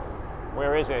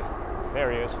where is he?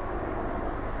 There he is.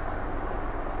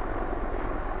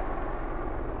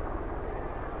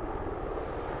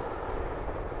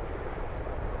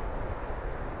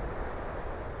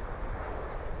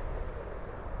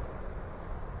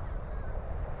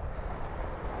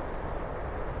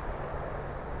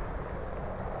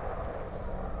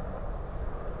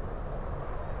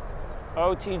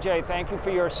 Oh, TJ, thank you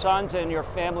for your sons and your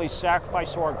family's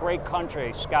sacrifice to our great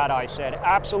country, Scott I said.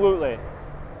 Absolutely.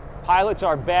 Pilots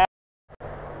are bad.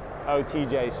 Oh,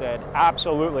 TJ said.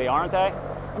 Absolutely, aren't they?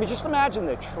 I mean, just imagine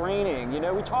the training. You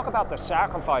know, we talk about the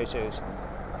sacrifices.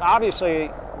 Obviously,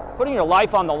 putting your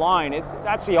life on the line,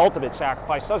 that's the ultimate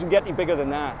sacrifice. Doesn't get any bigger than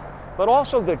that. But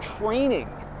also the training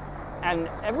and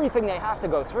everything they have to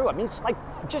go through. I mean, it's like,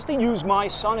 just to use my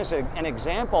son as an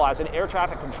example, as an air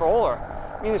traffic controller,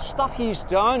 I mean, the stuff he's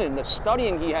done and the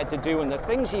studying he had to do and the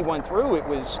things he went through, it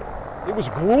was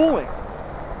grueling.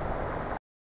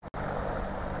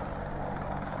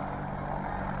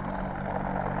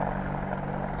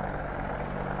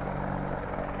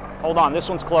 Hold on, this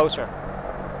one's closer.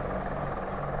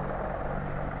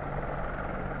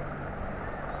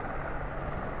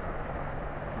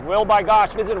 Will, by gosh,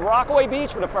 visited Rockaway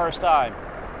Beach for the first time.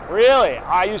 Really?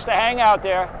 I used to hang out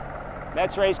there.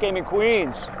 Mets race game in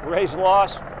Queens. Rays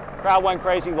lost. Crowd went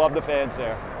crazy. Loved the fans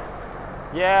there.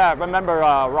 Yeah, I remember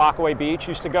Rockaway Beach.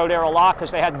 Used to go there a lot because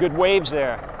they had good waves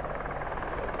there.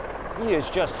 He is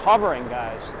just hovering,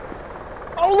 guys.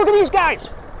 Oh, look at these guys.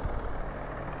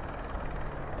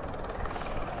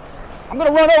 I'm going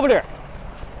to run over there.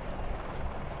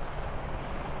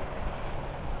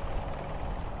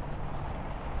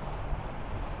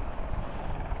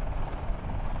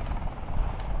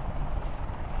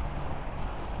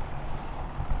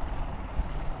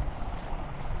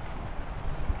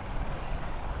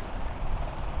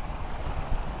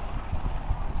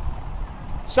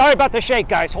 Sorry about the shake,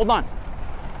 guys. Hold on.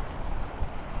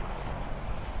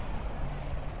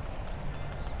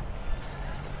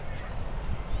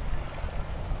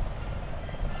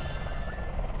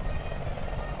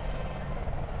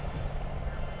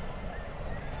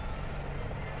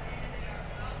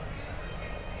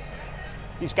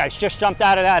 These guys just jumped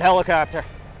out of that helicopter.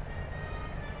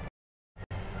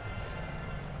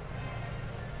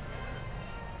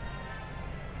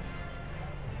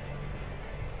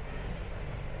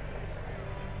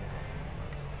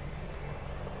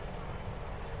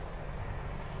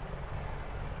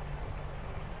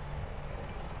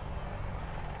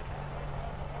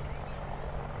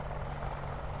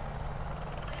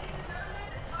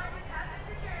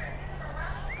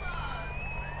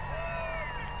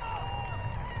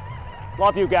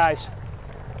 Love you guys.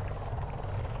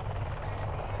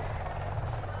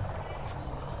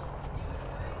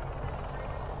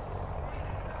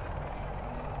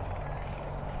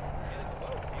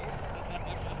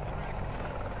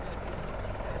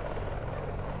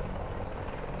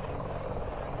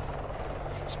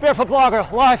 Barefoot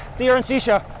Vlogger, live, the RNC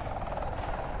show.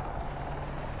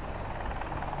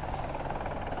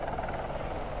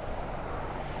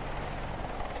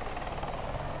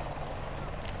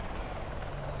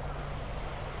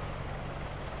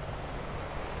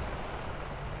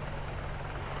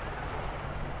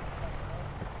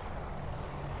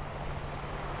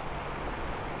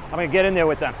 I'm gonna get in there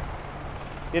with them.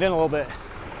 Get in a little bit.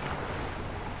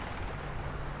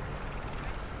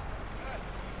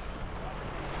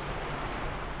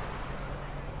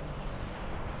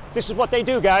 This is what they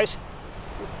do, guys.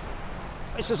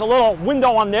 This is a little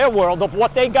window on their world of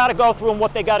what they gotta go through and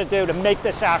what they gotta do to make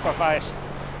this sacrifice.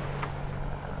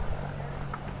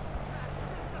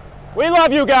 We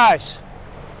love you guys.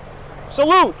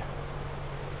 Salute.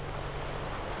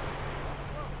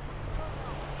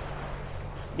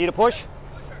 Need a push?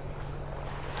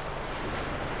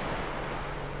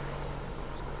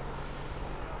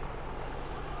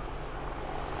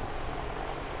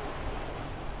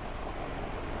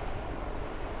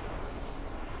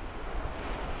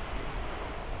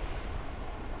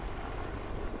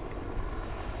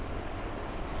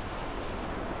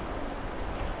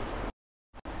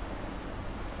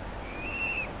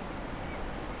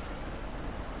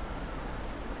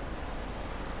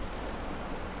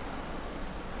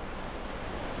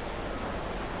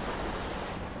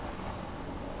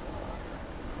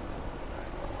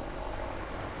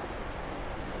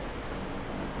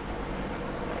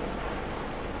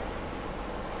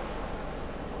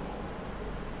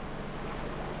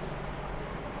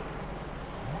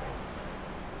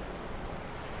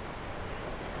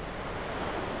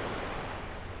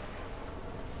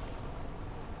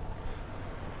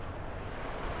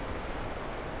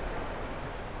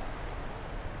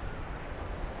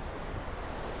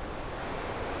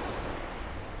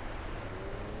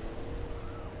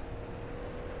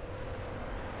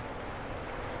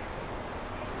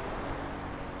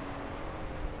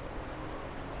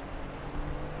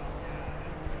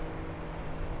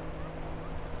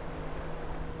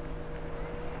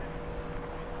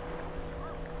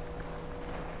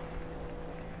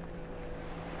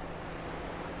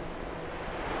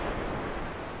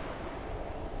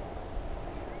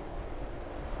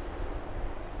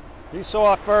 You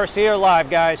saw it first here live,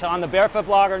 guys, on the Barefoot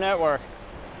Vlogger Network.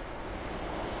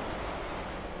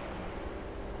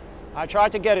 I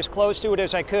tried to get as close to it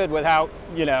as I could without,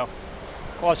 you know,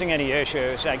 causing any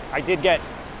issues. I did get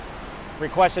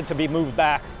requested to be moved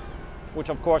back, which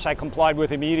of course I complied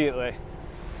with immediately.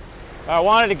 I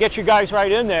wanted to get you guys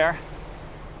right in there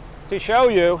to show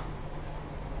you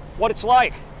what it's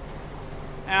like.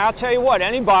 And I'll tell you what,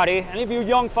 anybody, any of you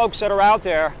young folks that are out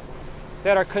there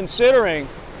that are considering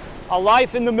a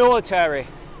life in the military,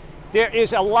 there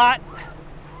is a lot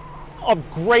of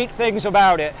great things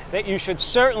about it that you should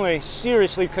certainly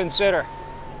seriously consider.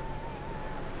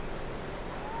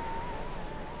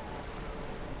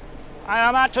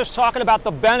 I'm not just talking about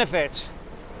the benefits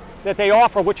that they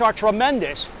offer, which are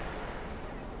tremendous,